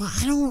 But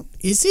I don't...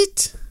 Is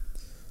it?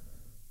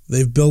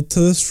 They've built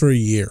to this for a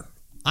year.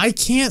 I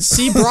can't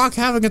see Brock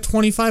having a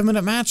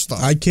 25-minute match, though.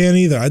 I can't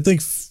either. I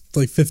think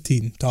like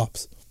 15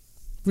 tops.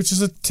 Which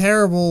is a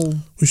terrible...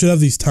 We should have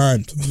these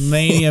timed.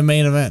 Mania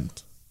main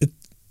event.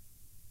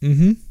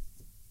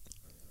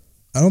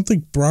 I don't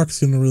think Brock's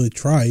going to really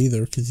try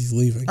either because he's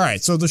leaving. All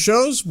right, so the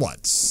show's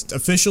what?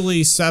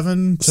 Officially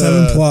 7 to...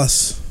 7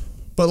 plus.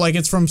 But like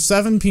it's from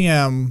 7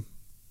 p.m.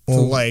 to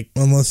like...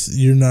 Unless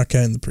you're not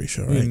counting the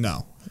pre-show, right?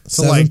 No.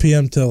 So 7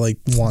 p.m. to like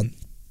 1.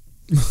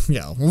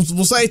 Yeah,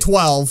 we'll say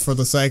 12 for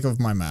the sake of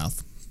my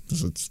math.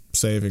 Because it's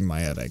saving my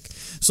headache.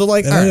 So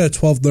like... And I did at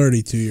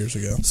 12:30 2 years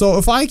ago. So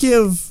if I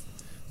give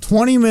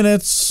 20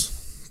 minutes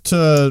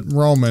to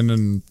Roman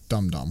and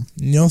Dum Dum.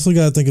 You also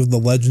got to think of the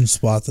legend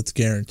spot that's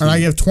guaranteed. And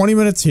I give 20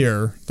 minutes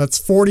here. That's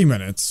 40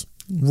 minutes.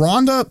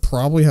 Ronda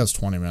probably has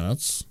 20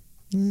 minutes.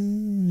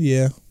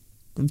 Yeah.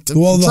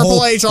 Well,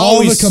 Triple H always...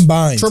 All the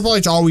combined. Triple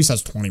H always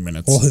has 20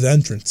 minutes. Well, his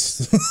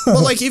entrance.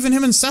 But like even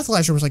him and Seth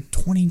last year was like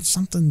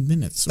 20-something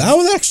minutes. That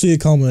was actually a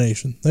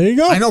culmination. There you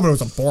go. I know, but it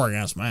was a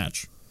boring-ass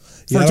match.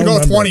 For it to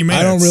go 20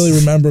 minutes. I don't really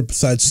remember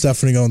besides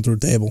Stephanie going through a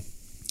table.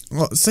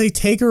 Well, say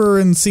Taker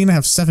and Cena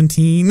have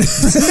 17. I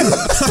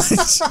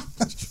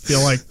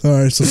feel like...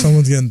 All right, so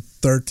someone's getting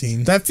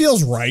 13. That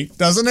feels right,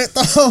 doesn't it,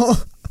 though?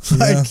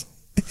 Yeah.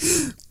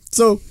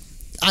 So,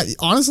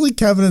 honestly,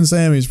 Kevin and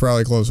Sammy's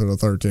probably closer to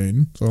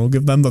 13, so we'll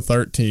give them the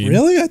 13.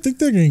 Really? I think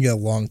they're going to get a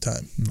long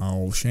time.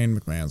 No, Shane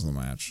McMahon's in the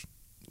match.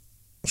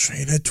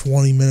 Shane had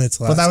 20 minutes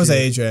last But that was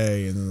year.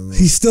 AJ. And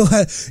He still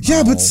had...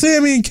 Yeah, No. but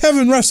Sammy and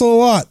Kevin wrestle a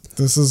lot.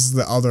 this is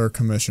the other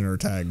commissioner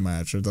tag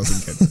match. It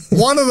doesn't get...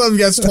 one of them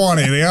gets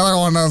 20. The other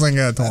one doesn't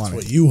get 20. That's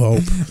what you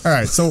hope. All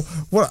right, so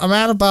what I'm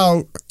at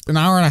about an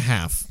hour and a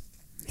half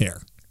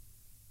here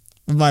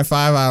with my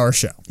 5-hour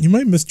show. You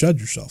might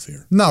misjudge yourself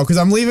here. No, because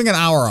I'm leaving an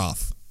hour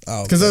off.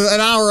 Oh, Because there's an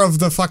hour of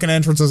the fucking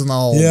entrances and the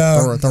whole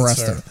the that's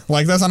rest fair. of it.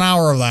 Like, there's an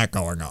hour of that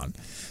going on.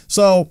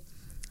 So,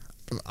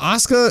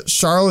 Asuka,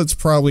 Charlotte's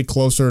probably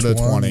closer to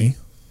 20.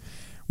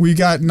 We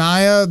got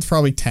Nia, it's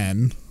probably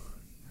 10.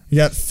 You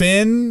got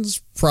Finn's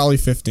probably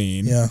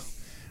 15. Yeah.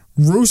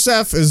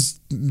 Rusev is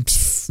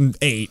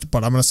 8,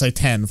 but I'm going to say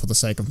 10 for the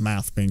sake of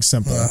math being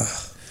simple.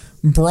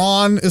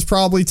 Braun is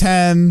probably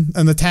 10,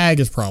 and the tag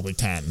is probably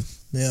 10.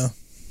 Yeah.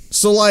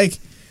 So, like,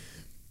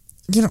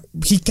 you know,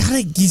 he's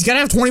gotta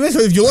have 20 minutes.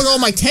 If you look at all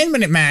my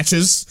 10-minute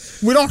matches,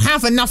 we don't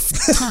have enough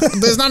time.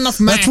 There's not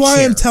enough match That's why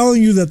here. I'm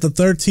telling you that the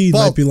 13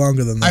 Well, might be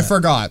longer than that. I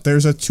forgot.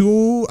 There's a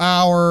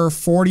 2-hour,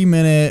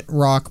 40-minute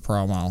Rock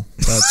promo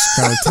that's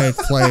going to take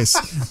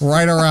place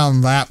right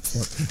around that.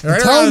 Right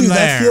I'm telling around you, there.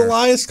 that's the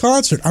Elias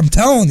concert. I'm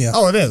telling you.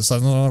 Oh, it is.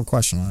 There's no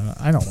question.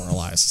 I know where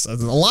Elias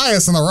is.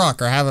 Elias and The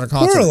Rock are having a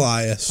concert. Poor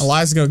Elias.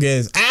 Elias is going to get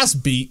his ass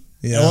beat.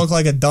 Yeah. And look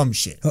like a dumb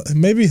shit.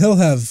 Maybe he'll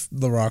have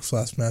the Rock's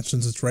last match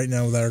since it's right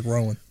now with Eric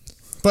Rowan.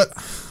 But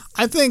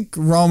I think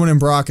Roman and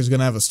Brock is going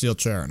to have a steel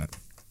chair in it.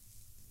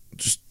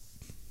 Just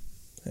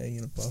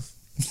hanging above.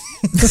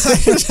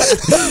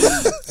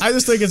 I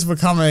just think it's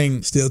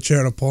becoming... Steel chair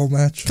and a pole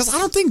match. Because I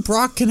don't think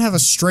Brock can have a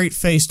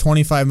straight-face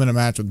 25-minute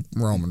match with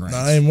Roman Reigns.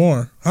 Not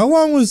anymore. How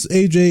long was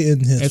AJ in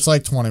his? It's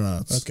like 20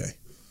 minutes. Okay.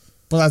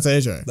 Well, that's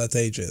AJ. That's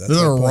AJ. That's This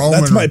is my a point. Roman.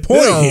 That's my this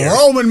point is a here.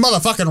 Roman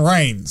motherfucking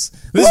Reigns.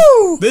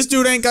 Woo! This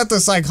dude ain't got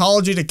the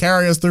psychology to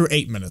carry us through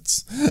 8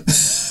 minutes.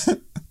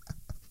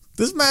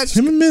 This match,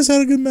 Him and Miz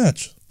had a good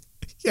match.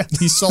 yeah,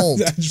 he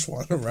sold. I just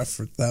want to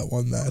reference that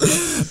one match.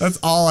 That's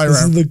all I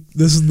This remember.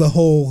 is the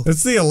whole.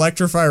 It's the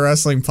Electrify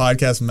Wrestling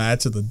podcast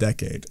match of the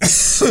decade.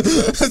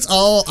 That's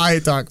all I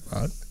talk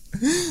about.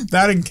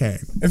 That and Kane.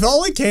 If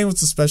only Kane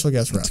was a special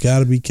guest rep. It's got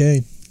to be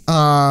Kane.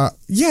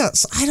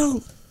 Yes, I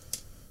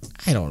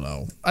don't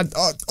know.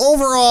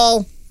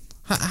 Overall,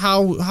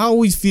 how are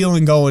we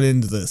feeling going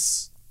into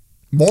this?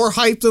 More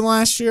hype than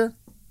last year?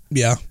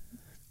 Yeah,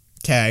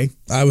 Okay.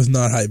 I was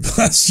not hyped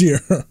last year.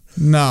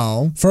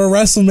 No. For a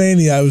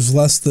WrestleMania, I was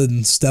less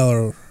than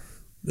stellar.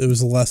 It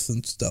was less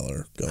than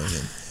stellar going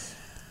in.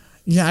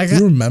 Yeah, I Do you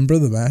got. remember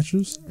the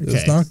matches? It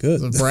was not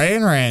good. So Bray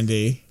and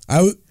Randy.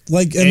 I would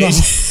like, and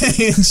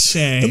AJ and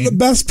Shane. the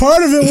best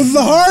part of it was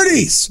the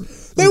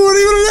Hardys. They weren't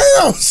even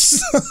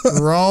announced.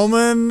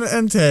 Roman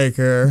and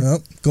Taker.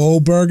 Yep.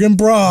 Goldberg and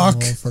Brock.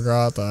 Oh,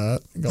 forgot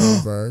that.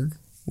 Goldberg.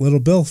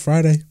 Little Bill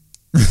Friday.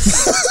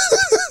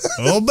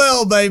 Little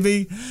Bill,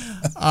 baby.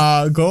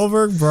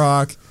 Goldberg,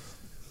 Brock.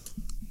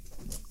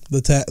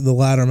 The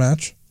ladder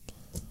match.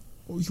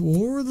 What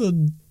were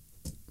the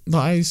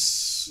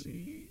ice?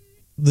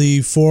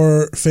 The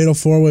fatal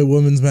 4-way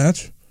women's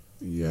match.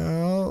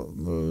 Yeah,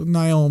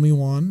 Naomi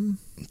won.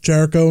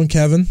 Jericho and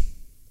Kevin.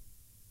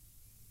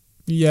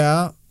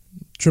 Yeah.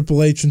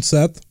 Triple H and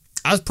Seth.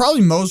 I was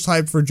probably most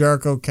hyped for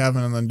Jericho,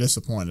 Kevin, and then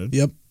disappointed.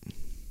 Yep.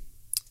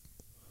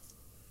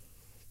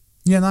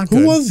 Yeah, not good.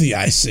 Who was the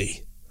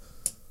IC?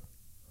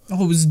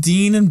 Oh, it was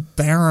Dean and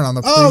Baron on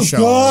the Oh, pre-show.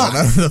 God.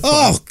 Whatever the fuck.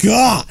 Oh,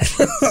 God.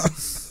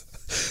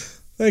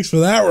 Thanks for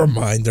that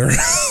reminder.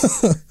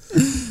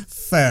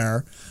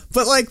 Fair.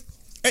 But, like,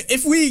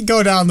 if we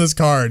go down this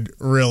card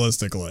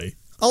realistically,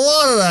 a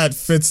lot of that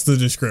fits the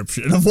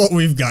description of what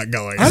we've got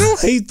going on. I don't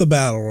hate the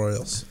Battle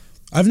Royals.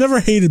 I've never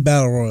hated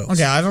Battle Royals.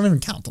 Okay, I don't even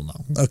count them,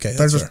 though. Okay,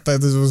 that's fair.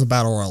 This was a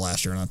Battle Royal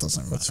last year, and that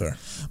doesn't matter. That's fair.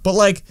 But,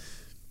 like,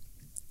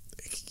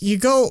 you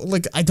go,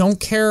 like, I don't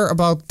care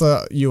about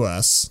the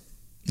U.S.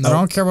 I Nope.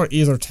 don't care about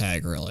either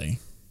tag, really.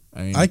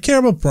 I mean, I care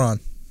about Braun.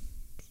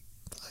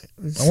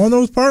 I want to know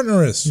who his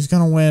partner is. he's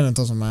going to win. It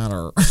doesn't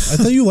matter. I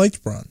thought you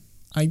liked Braun.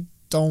 I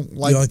don't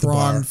like like the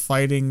Braun bar.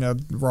 fighting a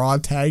Raw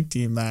tag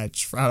team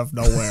match out of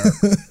nowhere.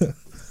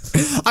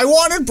 I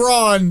wanted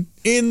Braun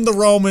in the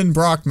Roman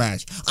Brock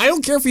match. I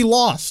don't care if he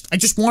lost. I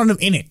just wanted him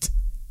in it.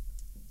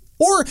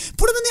 Or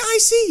put him in the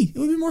IC. It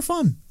would be more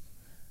fun.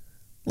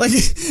 Like,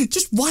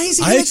 just why is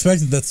he I in it?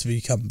 expected that to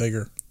become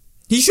bigger.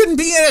 He shouldn't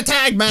be in a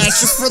tag match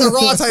just for the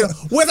Raw title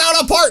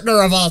without a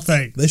partner of all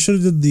things. They should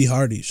have did the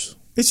Hardys.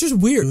 It's just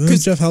weird. Isn't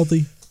Jeff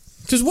healthy?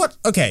 Because what?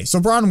 Okay, so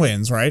Braun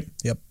wins, right?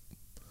 Yep.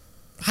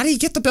 How do you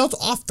get the belt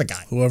off the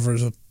guy? Whoever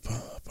his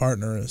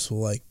partner is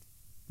will like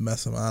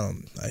mess him. I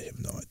have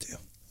no idea.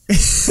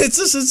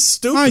 It's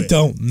stupid. I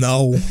don't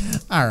know.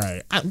 All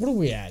right. What are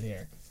we at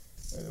here?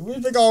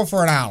 We've been going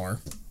for an hour.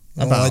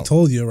 Well, I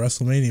told you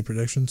WrestleMania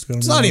prediction's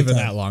going to be It's not a long even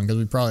time. that long because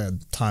we probably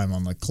had time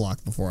on the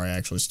clock before I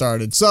actually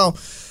started. So,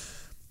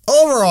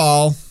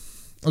 overall,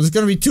 it's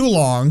going to be too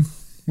long.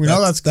 We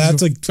know that's a gonna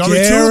be too long.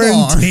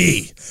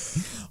 guarantee.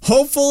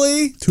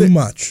 Hopefully, Too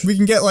much. we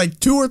can get like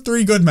 2 or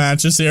 3 good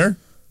matches here.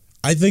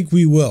 I think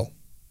we will.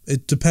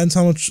 It depends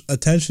how much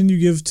attention you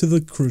give to the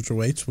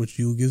cruiserweights, which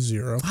you'll give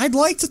 0. I'd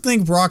like to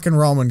think Brock and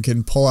Roman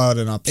can pull out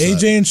an upset.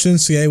 AJ and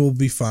Shinsuke will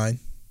be fine.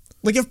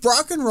 Like, if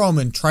Brock and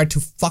Roman tried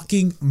to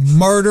fucking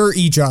murder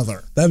each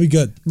other, That'd be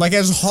good. like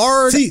as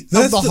hard of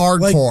that's the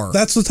hardcore. Like,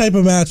 that's the type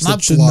of match Not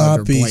that should blood or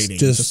not be blading,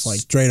 just like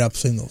straight up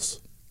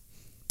singles.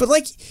 But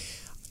like,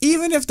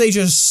 even if they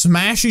just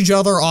smash each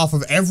other off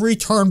of every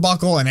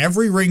turnbuckle and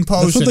every ring That's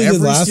post what and they did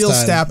every last steel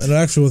time, step, and it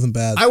actually wasn't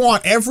bad. I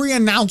want every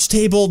announce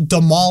table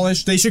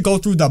demolished. They should go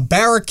through the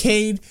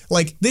barricade.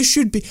 Like, this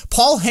should be...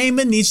 Paul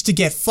Heyman needs to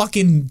get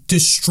fucking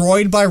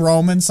destroyed by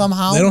Roman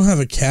somehow. They don't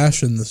have a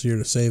cash in this year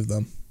to save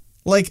them.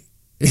 Like,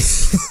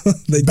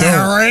 They don't.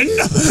 Baron,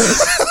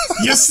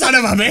 you son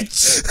of a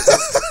bitch.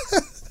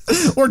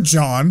 Or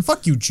John.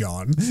 Fuck you,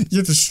 John.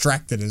 You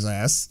distracted his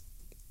ass.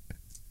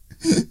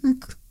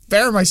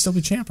 Baron might still be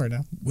champ right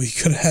now. We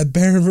could have had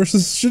Baron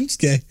versus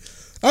Shinsuke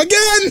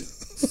again.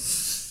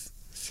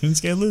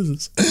 Shinsuke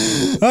loses.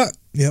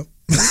 Yep.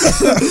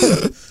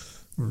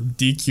 Or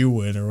DQ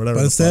win or whatever.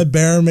 But instead,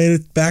 Baron made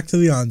it back to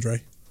the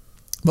Andre.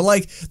 But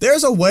like,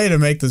 there's a way to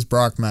make this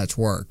Brock match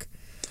work.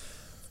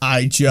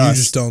 You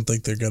just don't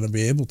think they're going to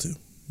be able to.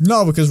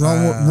 No, because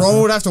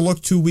Roman would have to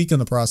look too weak in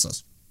the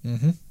process.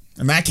 Mm-hmm.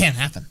 And that can't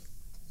happen.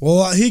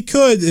 Well, he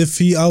could if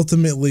he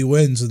ultimately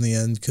wins in the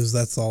end, because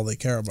that's all they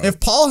care about. If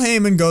Paul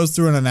Heyman goes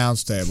through an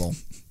announce table,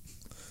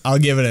 I'll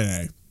give it an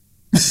A.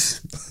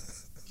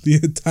 The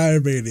entire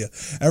Mania.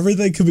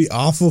 Everything could be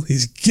awful.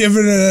 He's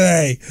giving it an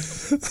A.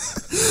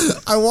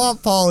 I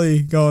want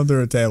Paulie going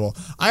through a table.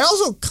 I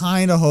also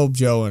kind of hope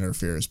Joe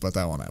interferes, but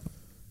that won't happen.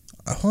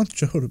 I want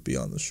Joe to be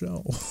on the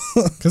show.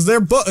 Because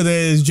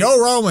there's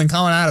Joe Roman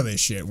coming out of this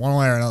shit, one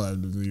way or another,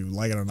 do you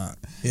like it or not.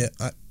 Yeah,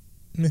 I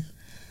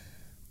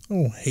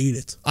don't hate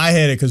it. I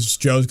hate it because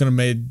Joe's going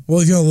to Well,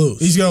 he's going to lose.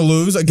 He's going to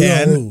lose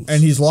again,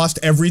 and he's lost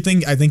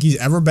everything I think he's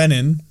ever been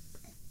in.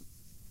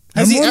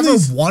 Has he ever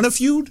won a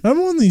feud?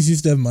 Remember when these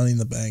used to have Money in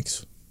the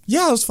Banks?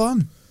 Yeah, it was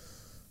fun.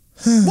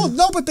 Well,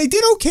 no, but they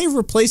did okay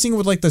replacing it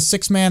with like the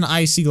 6-man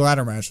IC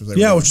ladder matches.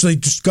 Which they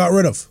just got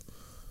rid of.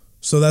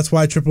 So that's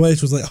why Triple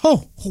H was like,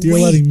 you're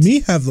wait. letting me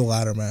have the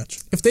ladder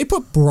match. If they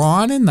put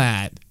Braun in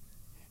that,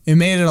 it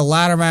made it a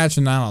ladder match,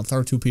 and I don't know,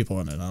 throw 2 people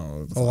in it. I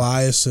don't know.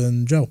 Elias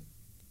and Joe.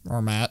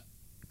 Or Matt.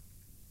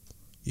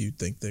 You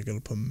think they're going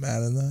to put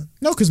Matt in that?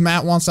 No, because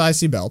Matt wants the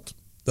IC belt.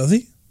 Does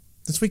he?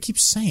 That's what he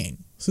keeps saying.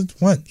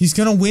 Since when? He's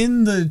going to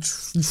win the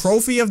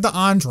trophy of the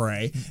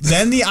Andre,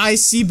 then the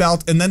IC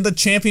belt, and then the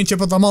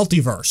championship of the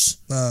multiverse.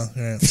 Oh,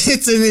 yeah.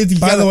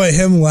 By the way,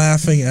 him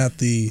laughing at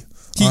the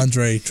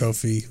Andre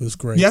trophy was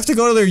great. You have to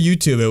go to their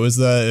YouTube. It was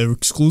the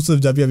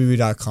exclusive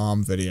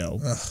WWE.com video.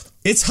 Ugh.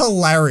 It's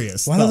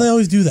hilarious. Why do they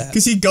always do that?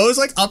 Because he goes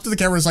like up to the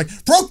camera and is like,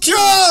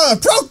 Procure!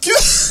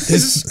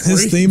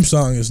 His theme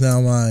song is now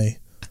my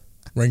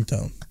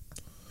ringtone.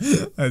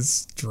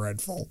 That's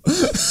dreadful.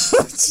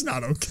 It's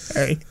not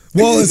okay.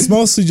 Well, it's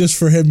mostly just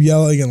for him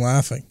yelling and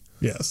laughing.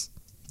 Yes.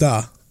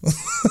 Duh.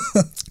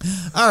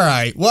 All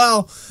right.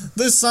 Well,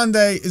 this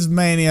Sunday is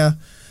Mania.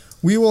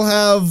 We will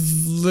have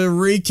the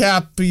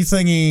recap-y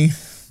thingy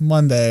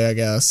Monday, I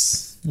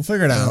guess. We'll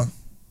figure it out.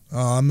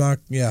 I'm not...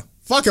 Yeah.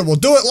 Fuck it. We'll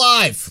do it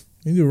live.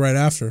 You can do it right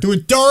after. Do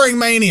it during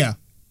Mania.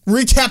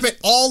 Recap it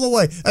all the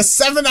way. A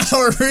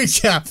 7-hour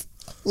recap.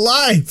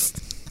 Live.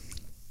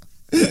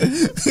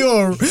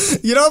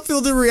 You know if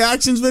you'll do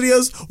reactions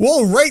videos?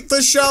 We'll rate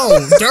the show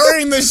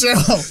during the show.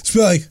 Just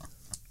be like,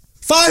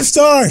 5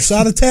 stars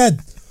out of 10.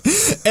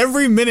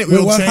 Every minute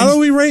we'll change. How do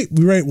we rate?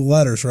 We rate with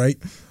letters, right?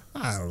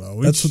 I don't know.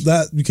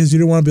 Because you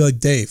didn't want to be like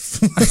Dave.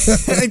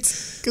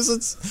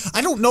 Because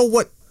I don't know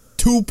what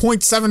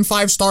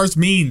 2.75 stars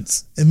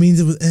means. It means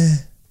it was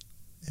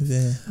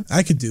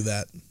I could do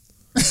that.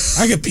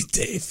 I could beat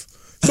Dave.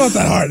 It's not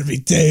that hard to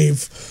beat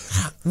Dave.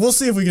 We'll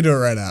see if we can do it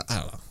right now.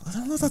 I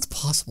don't know if that's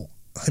possible.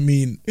 I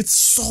mean, it's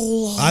so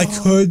long. I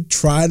could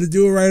try to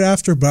do it right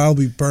after, but I'll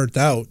be burnt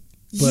out.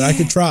 But I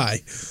could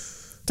try.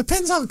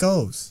 Depends how it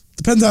goes.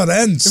 Depends how it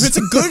ends. If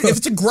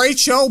it's a great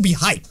show, be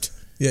hyped.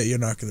 Yeah, you're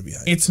not going to be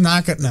hyped. It's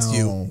not going to. No.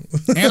 You.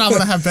 And I'm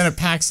going to have Bennett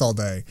PAX all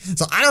day.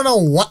 So I don't know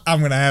what I'm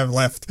going to have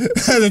left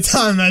by the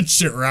time that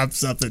shit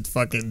wraps up at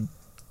fucking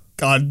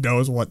God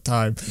knows what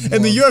time.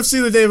 And the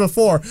UFC the day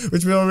before,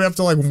 which will be up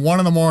to like 1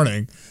 in the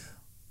morning.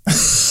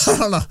 I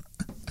don't know.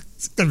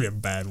 It's going to be a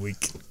bad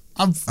week.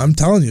 I'm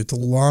telling you, it's a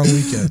long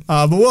weekend.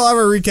 But we'll have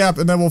a recap,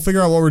 and then we'll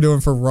figure out what we're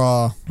doing for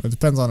Raw. It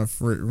depends on if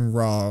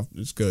Raw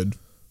is good.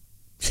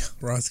 Yeah,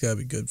 Raw's got to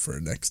be good for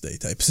a next day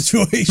type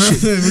situation.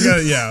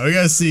 we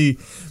gotta see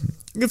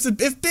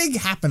if big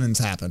happenings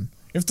happen.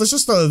 If there's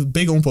just a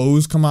big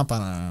oopos come up, I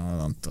don't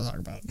know what to talk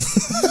about.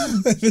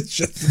 If it's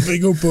just a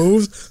big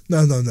oopos?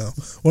 No.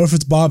 What if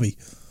it's Bobby?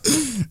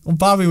 Well,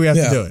 Bobby, we have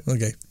to do it.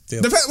 Okay.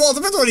 It depends on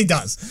what he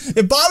does.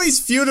 If Bobby's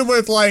feuded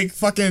with like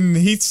fucking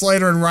Heath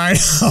Slater and Rhino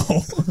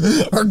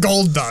or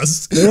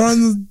Goldust,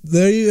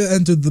 they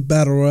entered the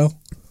battle royal.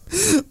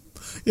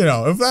 You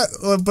know, if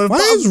that. But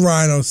why is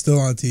Rhino still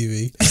on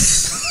TV?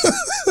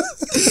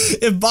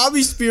 If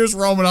Bobby spears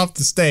Roman off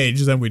the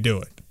stage, then we do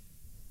it.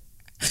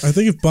 I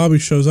think if Bobby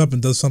shows up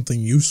and does something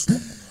useful.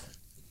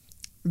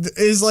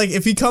 Is like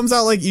if he comes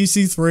out like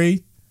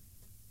EC3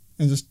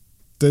 and just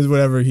does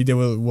whatever he did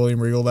with William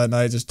Regal that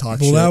night, just talk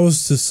shit. Well, that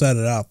was to set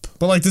it up.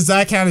 But like, does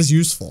that count as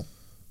useful?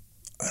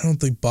 I don't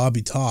think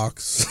Bobby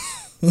talks.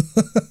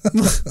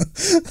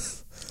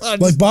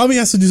 Like, Bobby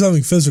has to do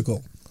something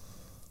physical.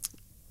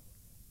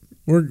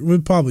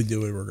 We'd probably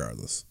do it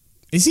regardless.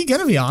 Is he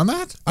gonna be on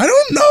that? I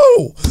don't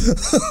know.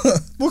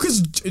 Well,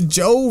 because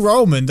Joe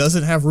Roman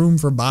doesn't have room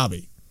for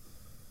Bobby.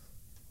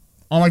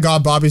 Oh my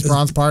God, Bobby's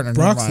Braun's partner.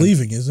 Brock's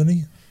leaving, isn't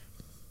he?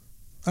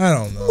 I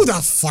don't know. Who the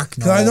fuck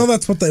knows? 'Cause I know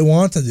that's what they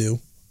want to do.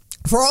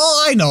 For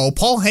all I know,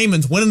 Paul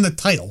Heyman's winning the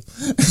title.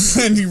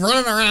 And he's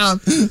running around.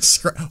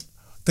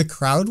 The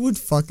crowd would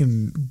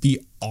fucking be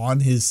on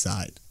his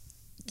side.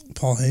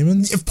 Paul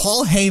Heyman's? If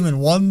Paul Heyman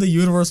won the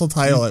Universal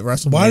title at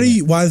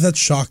WrestleMania. Why does that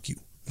shock you?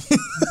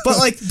 But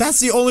like, that's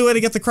the only way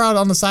to get the crowd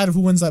on the side of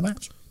who wins that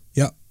match.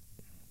 Yeah.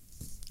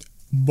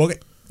 Book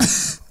it.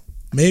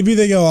 Maybe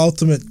they go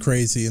ultimate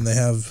crazy and they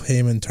have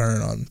Heyman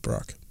turn on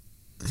Brock.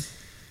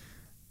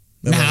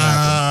 No.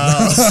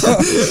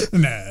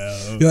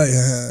 You're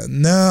like,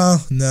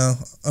 no.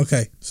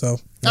 Okay, so.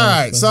 All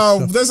right,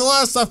 so there's a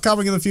lot of stuff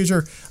coming in the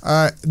future.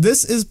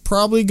 This is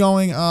probably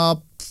going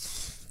up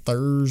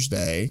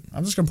Thursday.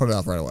 I'm just going to put it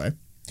up right away.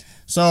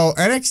 So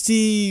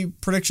NXT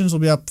predictions will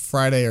be up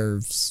Friday or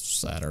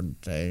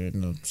Saturday,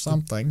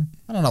 something.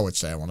 I don't know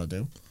which day I want to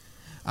do.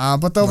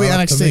 But there'll be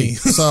NXT.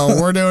 So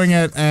we're doing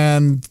it,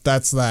 and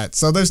that's that.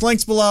 So there's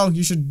links below.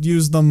 You should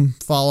use them,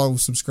 follow,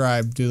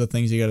 subscribe, do the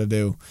things you got to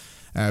do.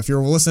 If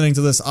you're listening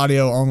to this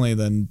audio only,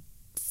 then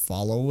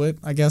follow it,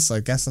 I guess.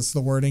 That's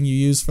the wording you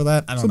use for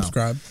that. I don't know.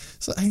 Subscribe.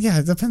 So, yeah,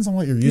 it depends on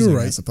what you're using,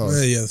 right. I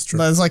suppose. Yeah, that's true.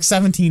 There's like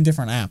 17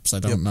 different apps. I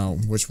don't know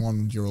which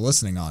one you were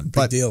listening on.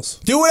 But deals.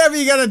 Do whatever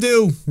you got to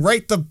do.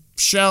 Rate the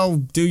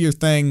show. Do your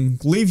thing.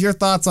 Leave your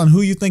thoughts on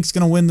who you think's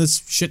going to win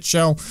this shit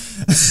show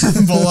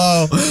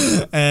below.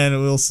 And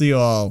we'll see you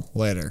all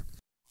later.